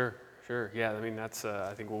 Sure. Sure. Yeah. I mean, that's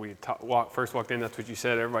I think when we first walked in, that's what you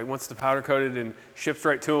said. Everybody wants the powder coated and shipped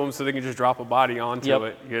right to them, so they can just drop a body onto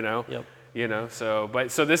it. You know. Yep. You know. So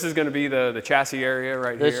this is going to be the chassis area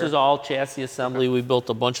right here. This is all chassis assembly. We built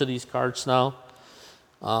a bunch of these carts now.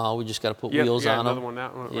 We just got to put wheels on them. Another one,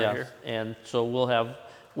 that one right here. And so we'll have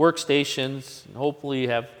workstations, and hopefully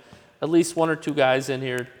have at least one or two guys in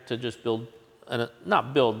here to just build,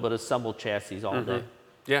 not build, but assemble chassis all day.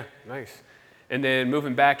 Yeah, nice. And then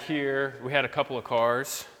moving back here, we had a couple of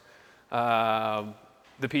cars. The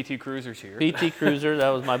PT Cruiser's here. PT Cruiser, that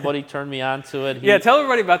was my buddy turned me on to it. Yeah, tell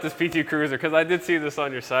everybody about this PT Cruiser, because I did see this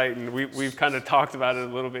on your site, and we've kind of talked about it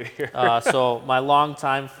a little bit here. So my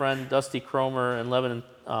longtime friend, Dusty Cromer in Lebanon,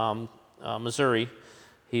 Missouri,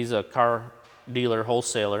 he's a car dealer,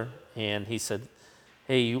 wholesaler, and he said,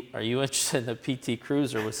 hey, are you interested in a PT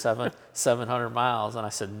Cruiser with 700 miles? And I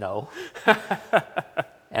said, no.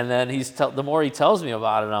 And then the more he tells me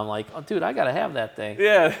about it, I'm like, oh, dude, I got to have that thing.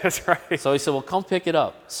 Yeah, that's right. So he said, well, come pick it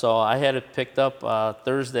up. So I had it picked up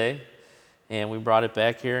Thursday, and we brought it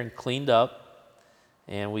back here and cleaned up,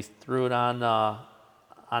 and we threw it on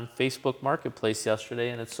Facebook Marketplace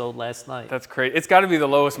yesterday, and it sold last night. That's great. It's got to be the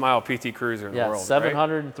lowest mile PT Cruiser in the world,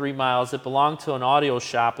 703 miles. It belonged to an audio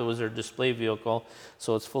shop. It was their display vehicle,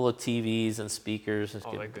 so it's full of TVs and speakers. It's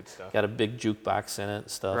all that good stuff. Got a big jukebox in it and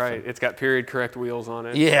stuff. Right. It's got period correct wheels on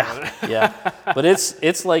it. Yeah, yeah. But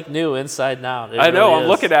it's like new inside and out. I know. I'm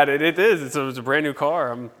looking at it. It is. It's a brand new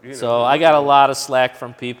car. So I got a lot of slack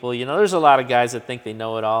from people. You know, there's a lot of guys that think they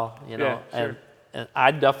know it all. You know, yeah, sure. And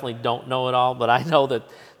I definitely don't know it all, but I know that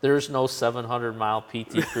there's no 700-mile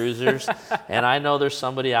PT Cruisers, and I know there's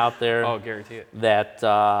somebody out there. Oh, guarantee it. That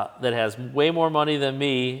has way more money than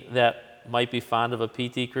me that might be fond of a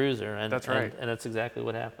PT Cruiser, and that's right. And that's exactly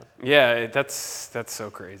what happened. Yeah, that's so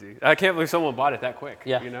crazy. I can't believe someone bought it that quick.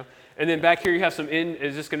 Yeah. You know. And then back here you have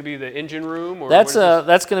is this going to be the engine room? Or that's going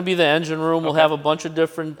to be the engine room. We'll Okay. have a bunch of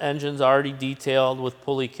different engines already detailed with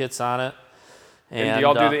pulley kits on it. And do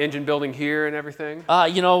y'all do the engine building here and everything?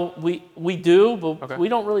 You know, we do, but Okay. we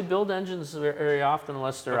don't really build engines very often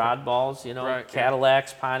unless they're oddballs. You know, Right,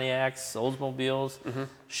 Cadillacs, Pontiacs, Oldsmobiles, Mm-hmm.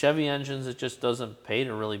 Chevy engines. It just doesn't pay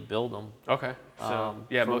to really build them. Okay. So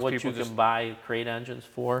for most what people you can buy crate engines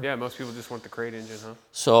for. Yeah, most people just want the crate engine, huh?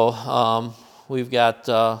 So we've got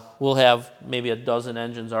we'll have maybe a dozen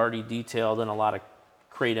engines already detailed and a lot of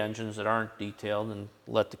crate engines that aren't detailed, and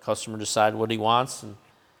let the customer decide what he wants, and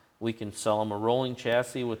we can sell them a rolling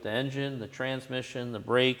chassis with the engine, the transmission, the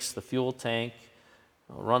brakes, the fuel tank,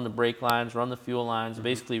 run the brake lines, run the fuel lines,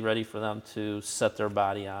 basically ready for them to set their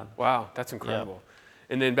body on. Wow, that's incredible.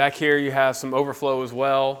 And then back here you have some overflow as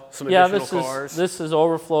well, some additional cars. This is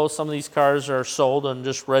overflow. Some of these cars are sold and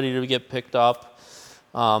just ready to get picked up.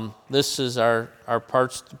 This is our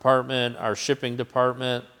parts department, our shipping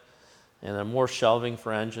department, and then more shelving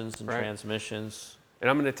for engines and transmissions. And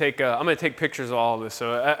I'm going to take pictures of all of this.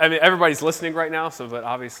 So I mean, everybody's listening right now. So, but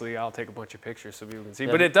obviously, I'll take a bunch of pictures so people can see.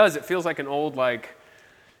 Yeah. But it feels like an old 50s,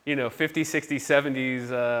 60s,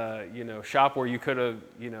 70s, shop where you could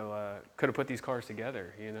have put these cars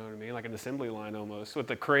together. You know what I mean? Like an assembly line almost with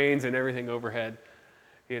the cranes and everything overhead.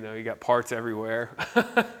 You know, you got parts everywhere.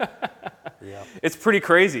 Yeah. It's pretty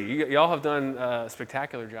crazy. Y'all have done a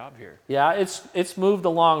spectacular job here. Yeah, it's moved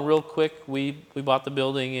along real quick. We bought the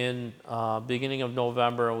building in beginning of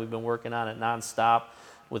November, and we've been working on it nonstop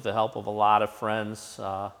with the help of a lot of friends. Did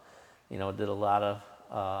a lot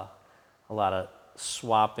of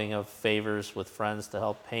swapping of favors with friends to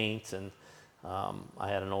help paint, and I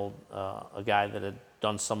had a guy that had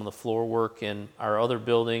done some of the floor work in our other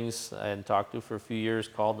buildings I hadn't talked to for a few years,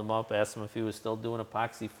 called him up, asked him if he was still doing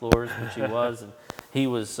epoxy floors, which he was, and he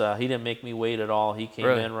didn't make me wait at all. He came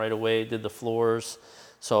in right away, did the floors.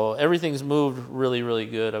 So everything's moved really, really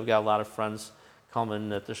good. I've got a lot of friends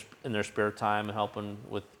coming in their spare time and helping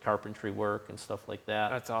with carpentry work and stuff like that.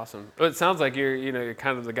 That's awesome. But it sounds like you're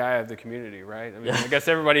kind of the guy of the community, right? I mean, I guess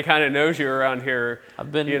everybody kind of knows you around here.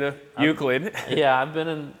 I've been Euclid. Yeah, I've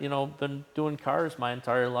been doing cars my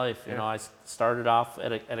entire life. You know, I started off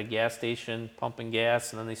at a gas station pumping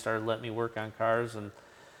gas, and then they started letting me work on cars, and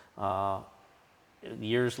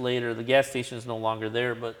years later, the gas station is no longer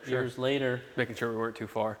there, but years later, making sure we weren't too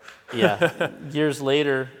far. Yeah, years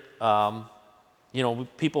later,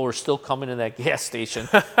 people were still coming to that gas station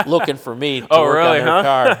looking for me to work on their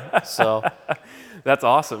car. So that's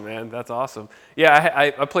awesome, man. That's awesome.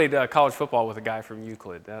 Yeah, I played college football with a guy from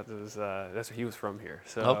Euclid. That's where he was from here.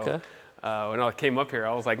 So okay. When I came up here,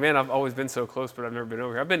 I was like, man, I've always been so close, but I've never been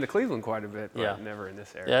over here. I've been to Cleveland quite a bit, but never in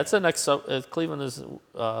this area. Yeah, it's the next. Cleveland is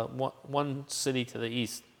one city to the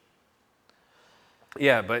east.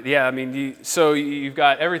 Yeah, but yeah, I mean, so you've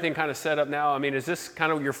got everything kind of set up now. I mean, is this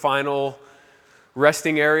kind of your final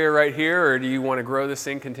resting area right here, or do you want to grow this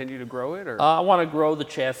thing, continue to grow it, or? I want to grow the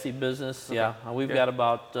chassis business. Okay. Yeah, we've Yeah. got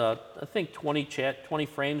about I think 20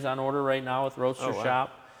 frames on order right now with Roadster Oh, wow.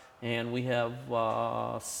 Shop, and we have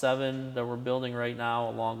 7 that we're building right now,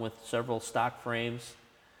 along with several stock frames.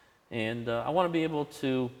 And I want to be able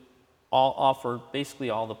to offer basically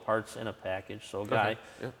all the parts in a package, so a guy Okay.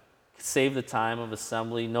 Yeah. save the time of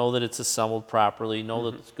assembly, know that it's assembled properly, know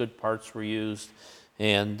Mm-hmm. that it's good parts were used,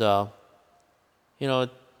 and you know,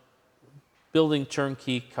 building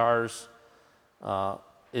turnkey cars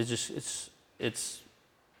is just it's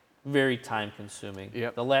very time consuming.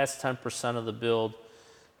 Yep. The last 10% of the build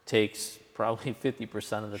takes probably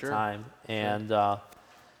 50% of the Sure. time, and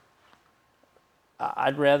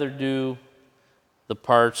I'd rather do the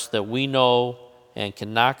parts that we know and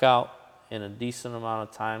can knock out in a decent amount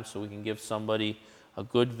of time, so we can give somebody a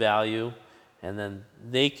good value, and then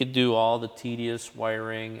they could do all the tedious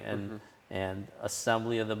wiring and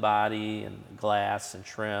assembly of the body and glass and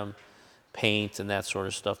trim, paint and that sort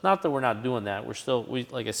of stuff. Not that we're not doing that. We're still,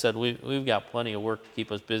 like I said, we've got plenty of work to keep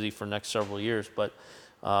us busy for the next several years, but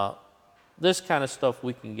this kind of stuff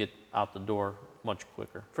we can get out the door much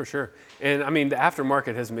quicker. For sure. And I mean, the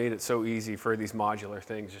aftermarket has made it so easy for these modular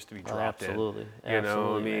things just to be dropped Absolutely. in. You know, I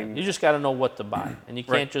Absolutely, mean, man. You just got to know what to buy, and you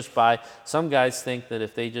Right. can't just buy. Some guys think that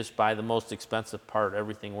if they just buy the most expensive part,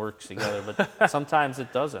 everything works together, but sometimes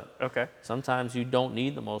it doesn't. okay. Sometimes you don't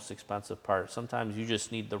need the most expensive part. Sometimes you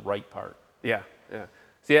just need the right part. Yeah, yeah.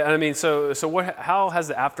 So, yeah, I mean, so what? How has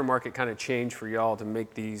the aftermarket kind of changed for y'all to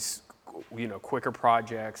make these, quicker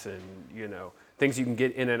projects and things you can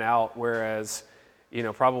get in and out? Whereas,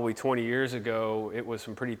 probably 20 years ago, it was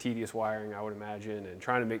some pretty tedious wiring, I would imagine, and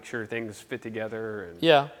trying to make sure things fit together. And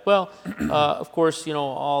Yeah, well, of course,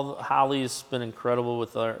 Holley's been incredible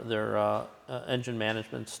with their engine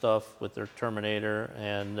management stuff, with their Terminator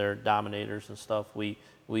and their Dominators and stuff.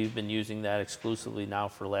 We've been using that exclusively now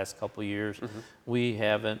for the last couple of years. Mm-hmm.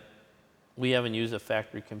 We haven't used a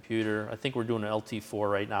factory computer. I think we're doing an LT4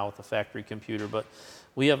 right now with a factory computer, but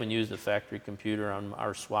we haven't used a factory computer on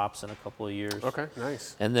our swaps in a couple of years. Okay,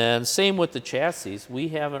 nice. And then same with the chassis. We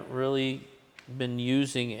haven't really been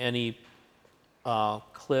using any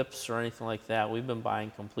clips or anything like that. We've been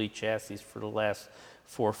buying complete chassis for the last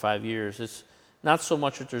 4 or 5 years. It's not so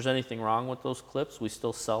much that there's anything wrong with those clips. We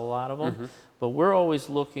still sell a lot of them, but we're always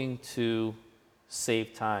looking to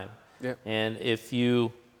save time. Yep. And if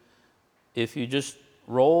you just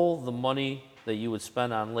roll the money that you would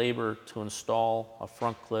spend on labor to install a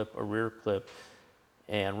front clip, a rear clip,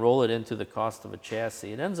 and roll it into the cost of a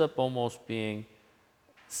chassis, it ends up almost being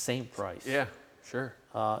same price. Yeah, sure.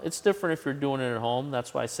 It's different if you're doing it at home.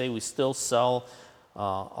 That's why I say we still sell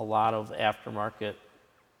a lot of aftermarket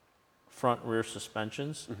front rear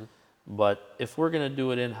suspensions. But if we're going to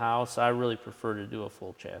do it in-house, I really prefer to do a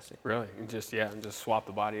full chassis. Really? And just swap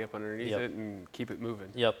the body up underneath Yep. it and keep it moving.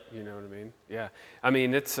 Yep. You know what I mean? Yeah. I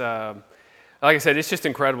mean, it's like I said, it's just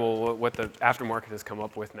incredible what the aftermarket has come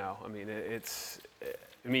up with now. I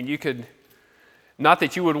mean, you could, not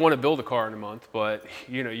that you would want to build a car in a month, but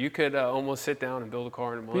you could almost sit down and build a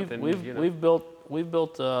car in a month.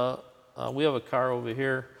 We have a car over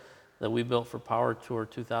here that we built for Power Tour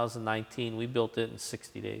 2019. We built it in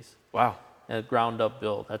 60 days. Wow. A ground up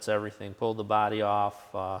build. That's everything. Pulled the body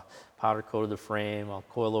off, powder coated the frame,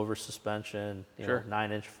 coil over suspension, Sure.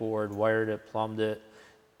 9-inch Ford, wired it, plumbed it,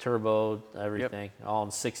 turboed, everything, all in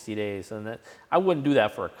 60 days. And I wouldn't do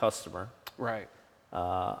that for a customer. Right.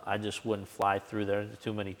 I just wouldn't fly through there. There's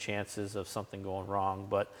too many chances of something going wrong.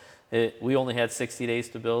 But we only had 60 days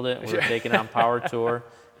to build it. We were taking on Power Tour.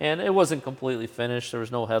 And it wasn't completely finished. There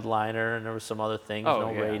was no headliner, and there were some other things,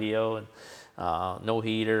 radio, and no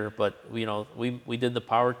heater. But we did the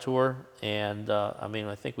Power Tour, and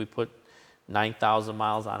I think we put 9,000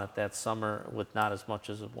 miles on it that summer with not as much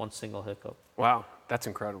as one single hiccup. Wow, that's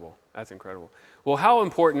incredible. That's incredible. Well, how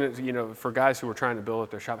important is, for guys who are trying to build up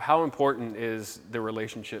their shop, how important is the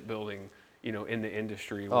relationship building, in the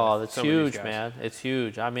industry? That's huge, man. It's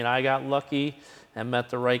huge. I mean, I got lucky and met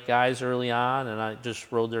the right guys early on, and I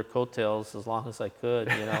just rode their coattails as long as I could.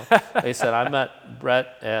 Like I said, I met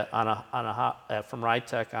Brett from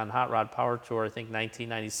Ridetech on Hot Rod Power Tour, I think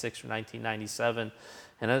 1996 or 1997,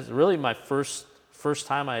 and it was really my first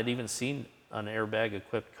time I had even seen an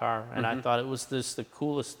airbag-equipped car, and I thought it was the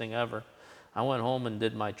coolest thing ever. I went home and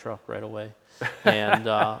did my truck right away, and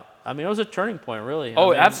it was a turning point, really.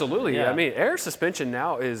 Absolutely. Yeah. I mean, air suspension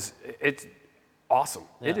now it's awesome.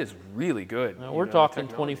 Yeah. It is really good. We're talking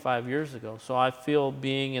 25 years ago. So I feel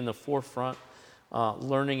being in the forefront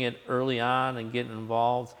learning it early on and getting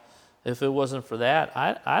involved. If it wasn't for that,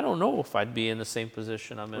 I don't know if I'd be in the same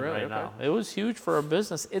position I'm in right now. It was huge for our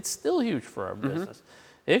business. It's still huge for our business.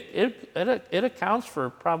 It accounts for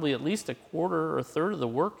probably at least a quarter or a third of the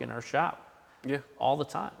work in our shop. Yeah. All the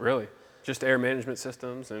time. Really? Just air management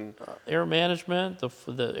systems and air management, the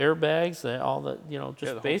airbags, all the,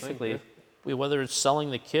 just basically, whether it's selling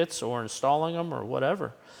the kits or installing them or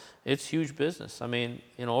whatever, it's huge business. I mean,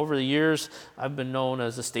 over the years, I've been known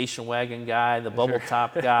as the station wagon guy, the bubble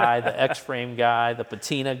top guy, the X-frame guy, the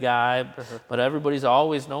patina guy, but everybody's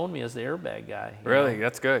always known me as the airbag guy. Really?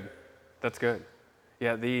 That's good. That's good.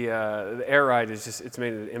 Yeah, the Air Ride is it's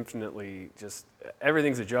made it infinitely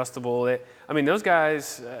everything's adjustable. Those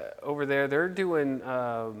guys over there, they're doing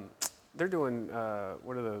what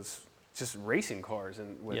are those? Just racing cars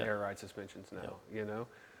with Air Ride suspensions now.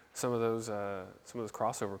 Some of those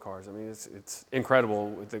crossover cars. I mean, it's incredible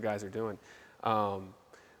what the guys are doing.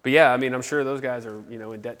 But yeah, I'm sure those guys are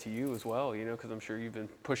in debt to you as well. Because I'm sure you've been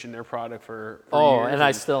pushing their product for years. And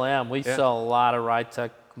I still am. We sell a lot of Ride Tech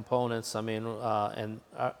components. And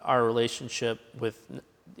our relationship with,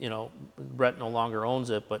 Brett no longer owns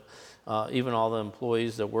it, but even all the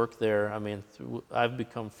employees that work there, I've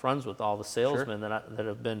become friends with all the salesmen that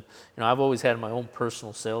have been, I've always had my own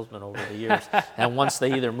personal salesman over the years. And once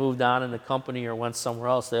they either moved on in the company or went somewhere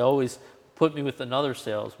else, they always put me with another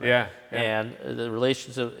salesman. Yeah. And the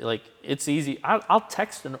relationship, it's easy. I'll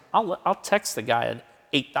text the guy an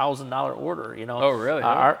 $8,000 order. Oh, really?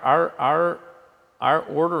 Our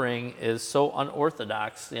ordering is so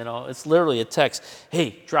unorthodox. It's literally a text.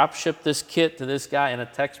 Hey, drop ship this kit to this guy in a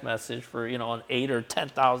text message for an $8,000 or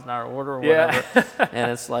 $10,000 order or whatever.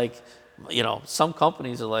 And it's like, some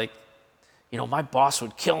companies are like, my boss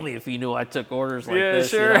would kill me if he knew I took orders like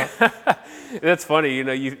this. Yeah, sure. That's funny.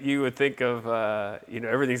 You would think of,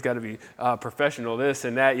 everything's got to be professional, this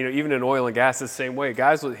and that. Even in oil and gas, it's the same way.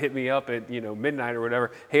 Guys would hit me up at, midnight or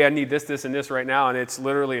whatever. Hey, I need this, this, and this right now. And it's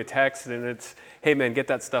literally a text and it's, hey, man, get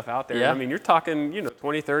that stuff out there. Yeah. You're talking,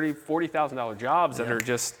 $20,000, $30,000, $40,000 jobs that are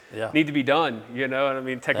just need to be done,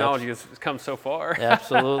 technology has come so far.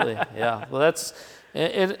 Absolutely. Yeah. Well,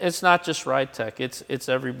 it's not just Ride Tech. It's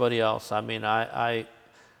everybody else. It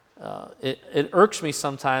irks me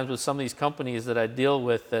sometimes with some of these companies that I deal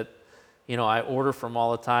with that, I order from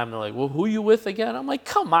all the time. They're like, well, who you with again? I'm like,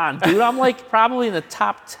 come on, dude. I'm like probably in the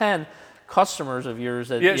top 10 customers of yours.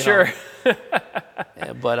 That, sure.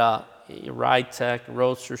 But Ride Tech,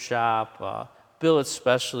 Roadster Shop, Billet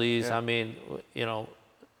Specialties. Yeah.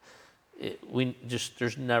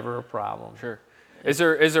 There's never a problem. Sure. Is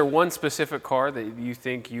there one specific car that you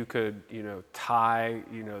think you could, tie,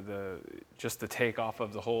 the takeoff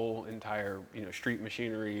of the whole entire, Street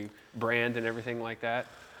Machinery brand and everything like that?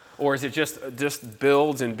 Or is it just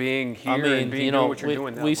builds and being here and being doing what you're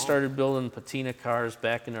doing now? We started building patina cars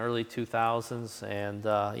back in the early 2000s, and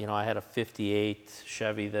I had a '58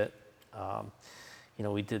 Chevy that,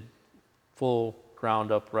 we did full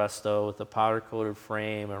ground up resto with a powder coated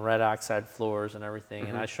frame and red oxide floors and everything.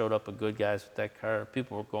 And I showed up at Good Guys with that car.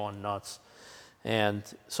 People were going nuts. And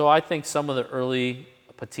so I think some of the early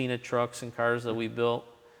patina trucks and cars that we built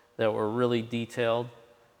that were really detailed,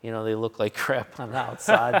 they look like crap on the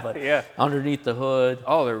outside, but underneath the hood, they're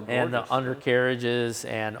gorgeous. And the undercarriages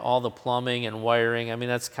and all the plumbing and wiring.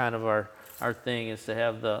 That's kind of our thing, is to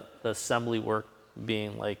have the assembly work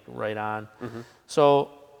being like right on.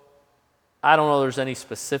 So I don't know there's any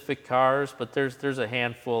specific cars, but there's a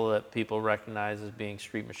handful that people recognize as being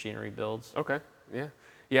Street Machinery builds. Okay, yeah.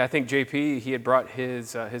 Yeah, I think JP, he had brought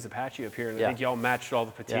his Apache up here, and I think y'all matched all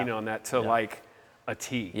the patina on that to like a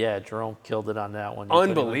T. Yeah, Jerome killed it on that one.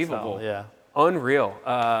 Unbelievable. Yeah. Unreal.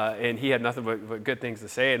 And he had nothing but good things to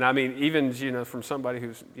say. And even, from somebody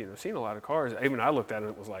who's, seen a lot of cars, even I looked at it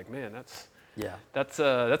and was like, man, that's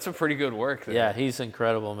some pretty good work there. Yeah, he's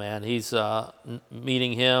incredible, man. He's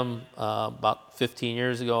meeting him about 15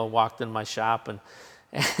 years ago. I walked in my shop and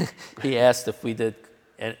he asked if we did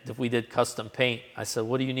custom paint. I said,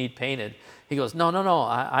 "What do you need painted?" He goes, "No,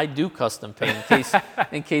 I do custom paint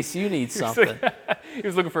in case you need something." He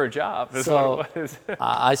was looking for a job. So what it was.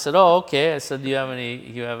 I said, "Oh, okay." I said, "Do you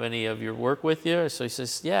have any of your work with you?" So he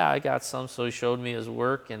says, "Yeah, I got some." So he showed me his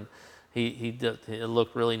work, and it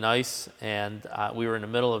looked really nice. And we were in the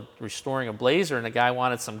middle of restoring a Blazer, and the guy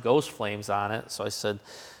wanted some ghost flames on it. So I said,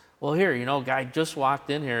 "Well, here, guy just walked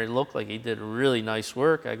in here. It looked like he did really nice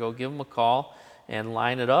work." I go, "Give him a call and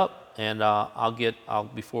line it up, and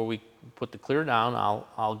before we put the clear down,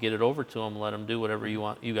 I'll get it over to him, let him do whatever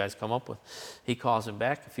you guys come up with." He calls him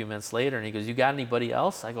back a few minutes later, and he goes, "You got anybody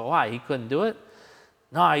else?" I go, "Why? He couldn't do it?"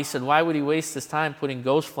 No, he said, why would he waste his time putting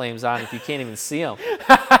ghost flames on if you can't even see them?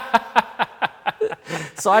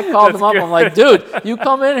 So I called him up. I'm like, dude, you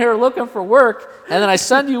come in here looking for work, and then I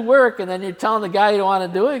send you work, and then you're telling the guy you don't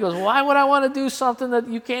want to do it. He goes, why would I want to do something that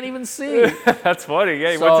you can't even see? That's funny.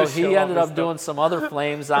 Yeah, so he ended up doing some other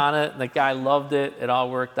flames on it, and the guy loved it. It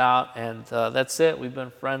all worked out, and that's it. We've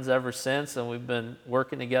been friends ever since, and we've been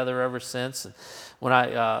working together ever since. And when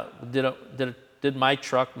I did my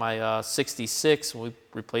truck, my 66, we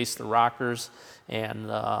replaced the rockers and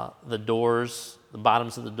the doors, the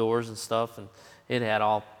bottoms of the doors and stuff, and it had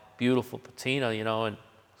all beautiful patina, you know, and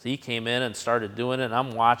so he came in and started doing it, and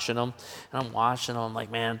I'm watching him, I'm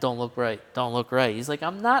like, man, don't look right. He's like,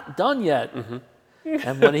 I'm not done yet.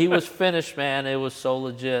 And when he was finished, man, it was so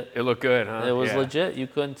legit. It looked good, huh? It was legit. You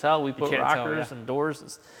couldn't tell. We put rockers and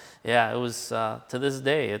doors. It was, to this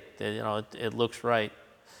day, it looks right.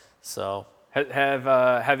 So.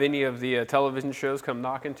 Have any of the television shows come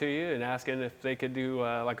knocking to you and asking if they could do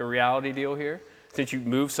like a reality deal here, since you've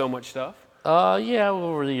moved so much stuff? Yeah,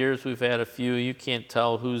 over the years we've had a few. You can't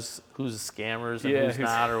tell who's scammers and who's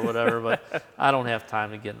not or whatever, but I don't have time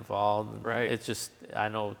to get involved. Right. It's just, I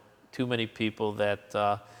know too many people that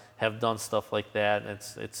have done stuff like that, and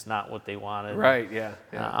it's not what they wanted. Right, yeah.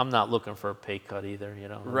 I'm not looking for a pay cut either, you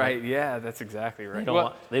know. Right, yeah, that's exactly right.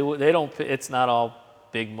 They don't, it's not all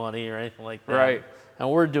big money or anything like that. Right. And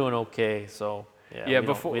we're doing okay, so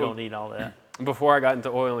we don't need all that. Before I got into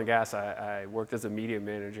oil and gas, I worked as a media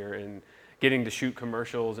manager and getting to shoot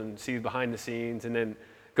commercials and see behind the scenes, and then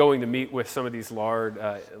going to meet with some of these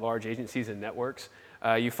large agencies and networks.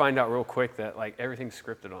 You find out real quick that like everything's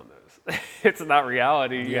scripted on those. It's not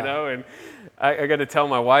reality, you know. And I got to tell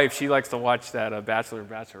my wife, she likes to watch that Bachelor and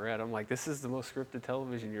Bachelorette. I'm like, this is the most scripted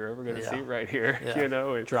television you're ever going to see right here, you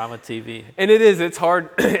know. And, drama TV. And it is. It's hard.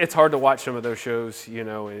 It's hard to watch some of those shows, you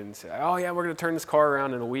know, and say, oh yeah, we're going to turn this car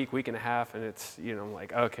around in a week and a half, and it's, you know,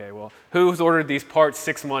 like, okay, well, who's ordered these parts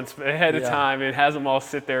 6 months ahead of time and has them all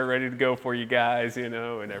sit there ready to go for you guys, you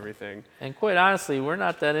know, and everything. And quite honestly, we're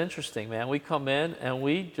not that interesting, man. We come in and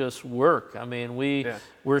we just work. I mean,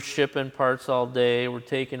 we're shipping parts all day. We're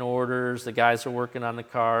taking orders. The guys are working on the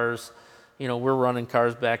cars. You know, we're running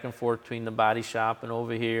cars back and forth between the body shop and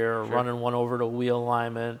over here, or running one over to wheel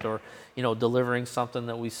alignment, or, you know, delivering something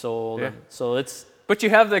that we sold. Yeah. And so it's. But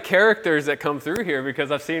you have the characters that come through here,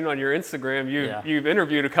 because I've seen on your Instagram you've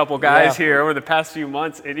interviewed a couple guys here over the past few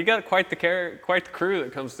months, and you got quite the crew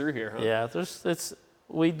that comes through here, huh? Yeah,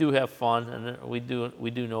 we do have fun, and we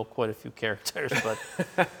do know quite a few characters,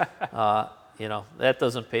 but you know, that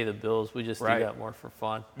doesn't pay the bills. We just do that more for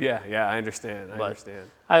fun. Yeah, I understand.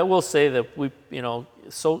 I will say that we, you know,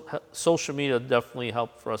 social media definitely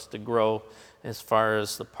helped for us to grow as far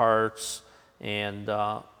as the parts and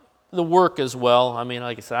the work as well. I mean,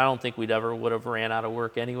 like I said, I don't think would have ran out of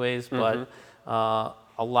work anyways, but a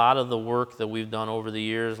lot of the work that we've done over the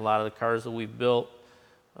years, a lot of the cars that we've built,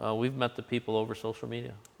 we've met the people over social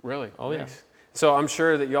media. Really? Oh, nice. Yeah. So I'm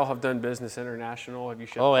sure that y'all have done business international. Have you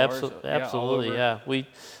shipped cars? Absolutely. Yeah.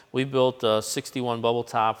 We built a 61 bubble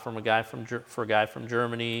top for a guy from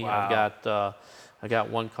Germany. Wow. I got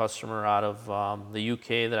one customer out of the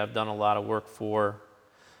UK that I've done a lot of work for.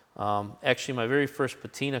 Actually, my very first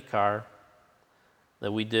patina car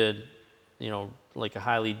that we did, you know, like a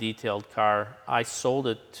highly detailed car, I sold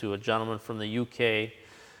it to a gentleman from the UK.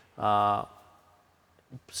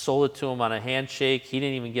 Sold it to him on a handshake. He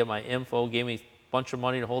didn't even get my info. Gave me a bunch of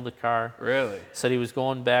money to hold the car. Really? Said he was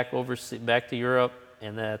going back to Europe,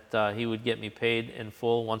 and that he would get me paid in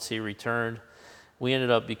full once he returned. We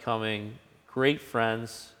ended up becoming great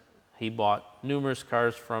friends. He bought numerous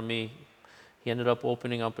cars from me. He ended up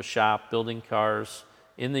opening up a shop, building cars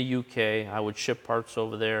in the UK. I would ship parts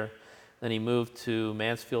over there. Then he moved to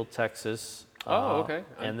Mansfield, Texas. Oh, okay.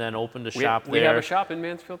 And then opened a shop there. We have a shop in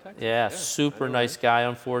Mansfield, Texas? Yeah, super nice guy.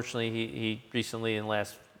 Unfortunately, he recently, in the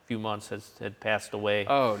last few months, had passed away.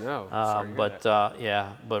 Oh, no. Sorry to hear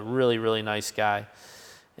that. But really, really nice guy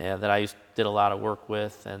that I did a lot of work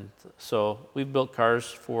with. And so we've built cars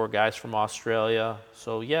for guys from Australia.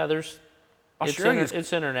 So, yeah,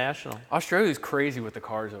 it's international. Australia's crazy with the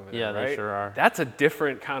cars over there, yeah, right? They sure are. That's a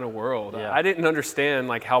different kind of world. Yeah. I didn't understand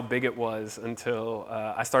like how big it was until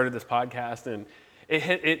I started this podcast, and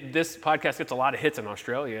this podcast gets a lot of hits in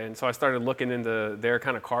Australia, and so I started looking into their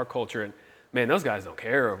kind of car culture, and man, those guys don't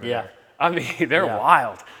care over there. I mean, they're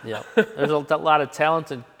wild. Yeah, there's a lot of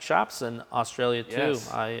talented shops in Australia too.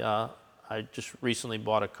 Yes. I just recently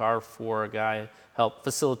bought a car for a guy,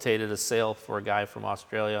 facilitated a sale for a guy from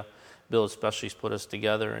Australia. Bill Especially's put us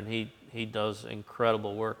together, and he does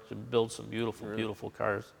incredible work to build some beautiful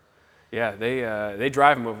cars. Yeah, they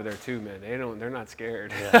drive them over there too, man. They're not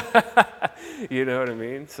scared. Yeah. You know what I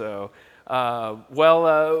mean? So,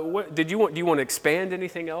 do you want to expand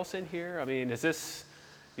anything else in here? I mean, is this,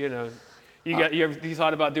 you know, you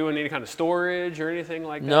thought about doing any kind of storage or anything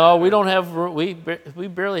like that? No, we don't have room. We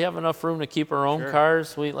barely have enough room to keep our own Sure.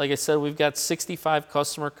 cars. Like I said, we've got 65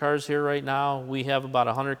 customer cars here right now. We have about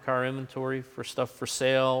 100 car inventory for stuff for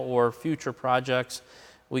sale or future projects.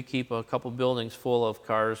 We keep a couple buildings full of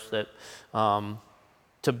cars that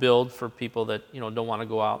to build for people that don't want to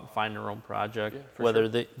go out and find their own project. Yeah, for whether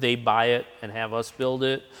sure. they buy it and have us build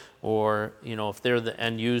it, or if they're the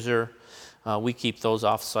end user, we keep those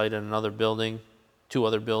off-site in another building, 2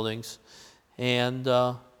 other buildings, and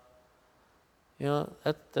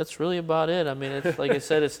that's really about it. I mean, it's like I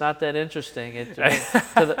said, it's not that interesting.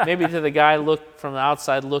 Maybe to the guy from the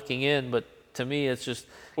outside looking in, but to me, it's just.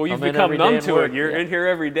 Well, you've become numb to it. You're in here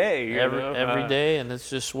every day. Every day, and it's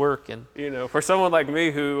just work. And for someone like me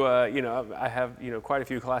who, I have quite a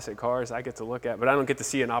few classic cars I get to look at, but I don't get to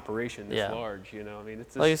see an operation this large. I mean,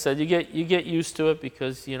 it's just, like I said, you get used to it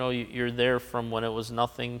because you're there from when it was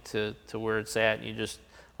nothing to where it's at. And you just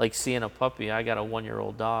like seeing a puppy. I got a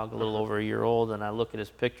 1-year-old dog, a little over a year old, and I look at his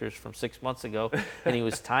pictures from 6 months ago, and he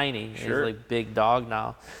was tiny. Sure. He's like big dog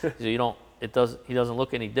now. So he doesn't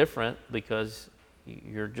look any different because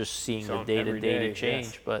you're just seeing the day-to-day change.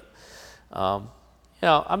 Yes. But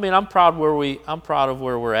I mean, I'm proud of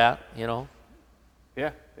where we're at.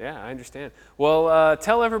 Yeah, I understand. Well,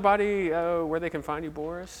 tell everybody where they can find you,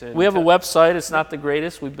 Boris. And we have a website. It's not the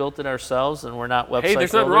greatest. We built it ourselves, and we're not website Hey,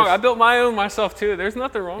 there's nothing builders. wrong. I built my own myself too. There's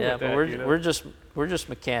nothing wrong with that. Yeah, but we're just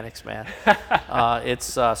mechanics, man.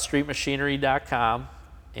 It's streetmachinery.com,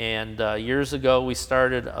 and years ago we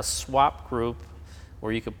started a swap group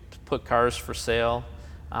where you could put cars for sale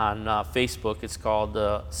on Facebook. It's called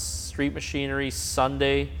Street Machinery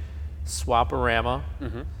Sunday Swaparama.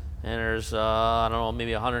 Mm-hmm. And there's I don't know,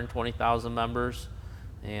 maybe 120,000 members.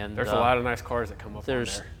 And there's a lot of nice cars that come up.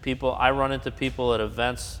 There's on there. people. I run into people at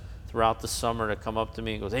events throughout the summer that come up to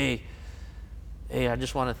me and goes, hey, I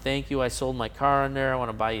just want to thank you. I sold my car in there. I want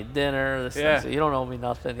to buy you dinner. So you don't owe me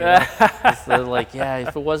nothing. They're like, yeah,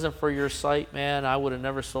 if it wasn't for your site, man, I would have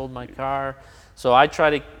never sold my car. So I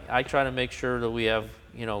try to make sure that we have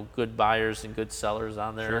good buyers and good sellers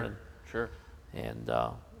on there. Sure. And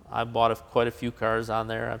I bought quite a few cars on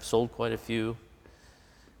there. I've sold quite a few.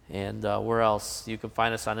 And where else? You can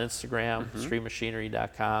find us on Instagram,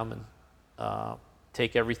 streetmachinery.com, and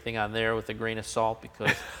take everything on there with a grain of salt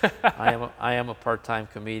because I am a part-time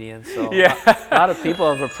comedian. So a lot of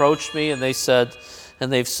people have approached me and they've said,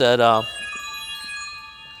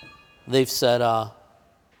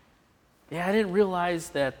 yeah, I didn't realize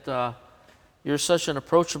that you're such an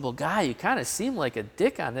approachable guy. You kind of seem like a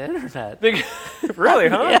dick on the internet. Really,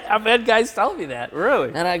 huh? Yeah, I've had guys tell me that.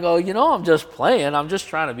 Really? And I go, I'm just playing. I'm just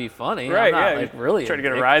trying to be funny. Right, I'm not, really trying to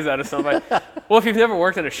get dick. a rise out of somebody. Well, if you've never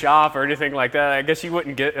worked in a shop or anything like that, I guess you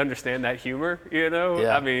wouldn't understand that humor,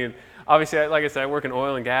 Yeah. I mean, obviously, like I said, I work in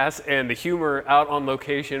oil and gas, and the humor out on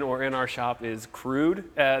location or in our shop is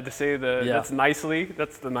crude, to say that's nicely.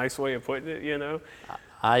 That's the nice way of putting it,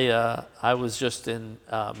 I was just in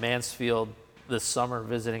Mansfield this summer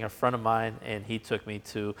visiting a friend of mine, and he took me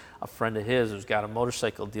to a friend of his who's got a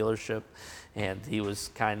motorcycle dealership, and he was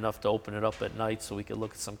kind enough to open it up at night so we could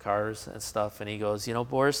look at some cars and stuff. And he goes,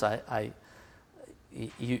 Boris,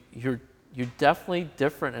 you're definitely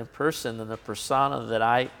different in person than the persona that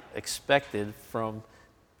I expected from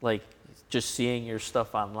like just seeing your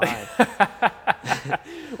stuff online.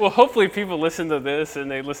 Well, hopefully people listen to this and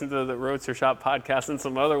they listen to the Roadster Shop podcast and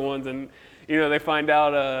some other ones, and they find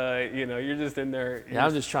out you're just in there. Yeah,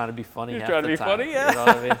 I'm just trying to be funny. You're trying to be funny, yeah. You know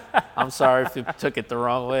what I mean? I'm sorry if you took it the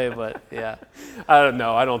wrong way, but yeah. I don't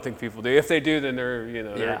know. I don't think people do. If they do, then they're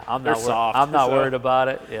they're soft. I'm not worried about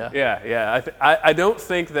it. Yeah. Yeah. I don't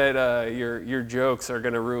think that your jokes are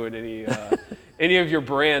going to ruin any of your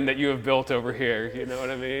brand that you have built over here. You know what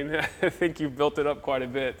I mean? I think you've built it up quite a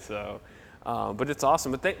bit. So. But it's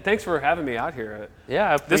awesome. But thanks for having me out here. Yeah,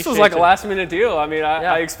 I appreciate this was like it. a last minute deal. I mean,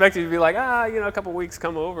 I expected you to be like, a couple weeks,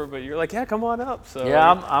 come over. But you're like, yeah, come on up. So yeah,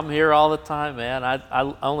 I'm here all the time, man.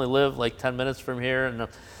 I only live like 10 minutes from here, and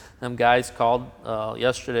them guys called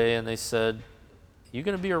yesterday and they said, "You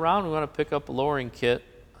gonna be around? We want to pick up a lowering kit."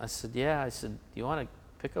 I said, "Yeah." I said, "Do you want to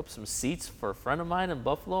pick up some seats for a friend of mine in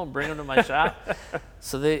Buffalo and bring them to my shop?"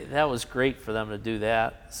 So that was great for them to do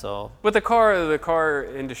that. So, but the car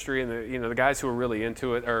industry and the guys who are really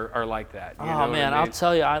into it are like that. You know man, what I mean? I'll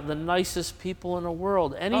tell you, the nicest people in the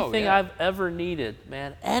world. Anything I've ever needed,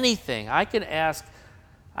 man, anything I can ask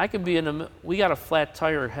I could be we got a flat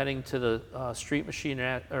tire heading to the Street Machine,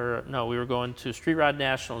 we were going to Street Rod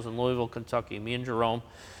Nationals in Louisville, Kentucky, me and Jerome.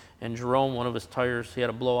 And Jerome, one of his tires, he had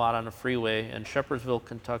a blowout on the freeway in Shepherdsville,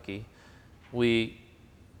 Kentucky. We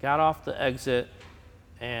got off the exit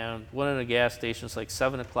and went in a gas station. It's like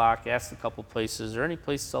 7 o'clock, asked a couple places, is there any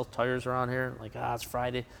place to sell tires around here? Like, it's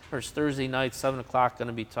Friday, or it's Thursday night, 7 o'clock,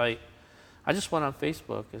 gonna be tight. I just went on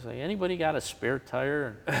Facebook. It's like, anybody got a spare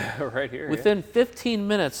tire? Right here. Within 15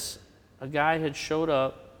 minutes, a guy had showed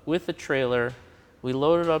up with a trailer. We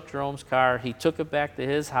loaded up Jerome's car. He took it back to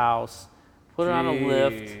his house, put it on a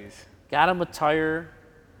lift, got him a tire.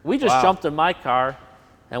 We just jumped in my car,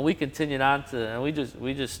 and we continued on and we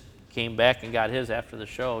just came back and got his after the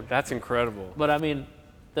show. That's incredible. But I mean,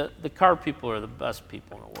 the car people are the best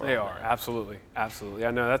people in the world. They are, absolutely, absolutely.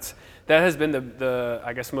 I know that has been the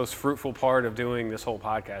I guess most fruitful part of doing this whole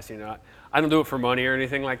podcast. You know, I don't do it for money or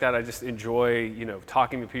anything like that. I just enjoy,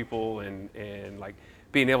 talking to people and like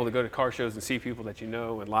being able to go to car shows and see people that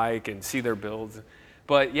and like and see their builds.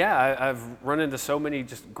 But yeah, I've run into so many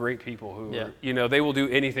just great people who are, they will do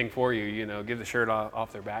anything for you, give the shirt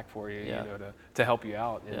off their back for you, to help you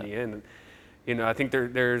out in the end. And, I think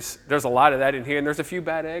there's a lot of that in here, and there's a few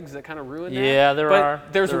bad eggs that kind of ruin that. Yeah, there are.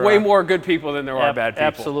 There's way more good people than there are bad people.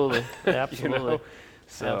 Absolutely, absolutely,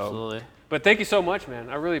 So, absolutely. But thank you so much, man.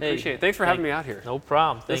 I really appreciate it. Thanks for having me out here. No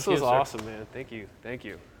problem. This was awesome, man. Thank you.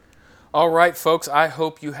 All right, folks, I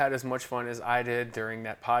hope you had as much fun as I did during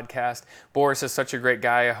that podcast. Boris is such a great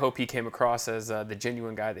guy. I hope he came across as the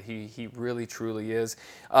genuine guy that he really, truly is.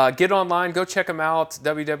 Get online. Go check him out,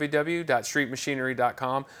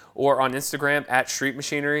 www.streetmachinery.com, or on Instagram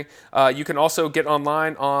 @streetmachinery. You can also get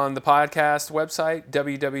online on the podcast website,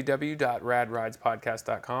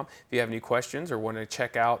 www.radridespodcast.com. If you have any questions or want to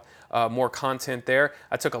check out more content there.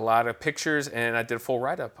 I took a lot of pictures and I did a full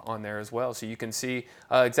write-up on there as well, so you can see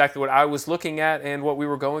exactly what I was looking at and what we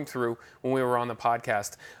were going through when we were on the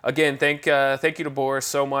podcast. Again, thank you to Boris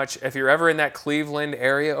so much. If you're ever in that Cleveland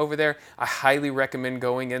area over there, I highly recommend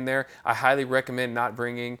going in there. I highly recommend not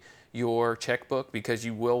bringing your checkbook because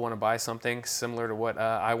you will want to buy something similar to what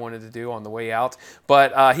I wanted to do on the way out.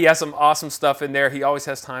 But he has some awesome stuff in there. He always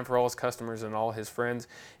has time for all his customers and all his friends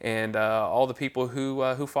and all the people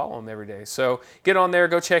who follow him every day. So get on there,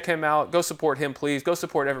 go check him out, go support him, please. Go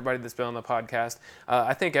support everybody that's been on the podcast.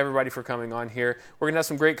 I thank everybody for coming on here. We're going to have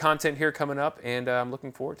some great content here coming up, and I'm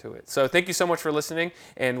looking forward to it. So thank you so much for listening,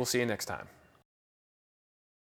 and we'll see you next time.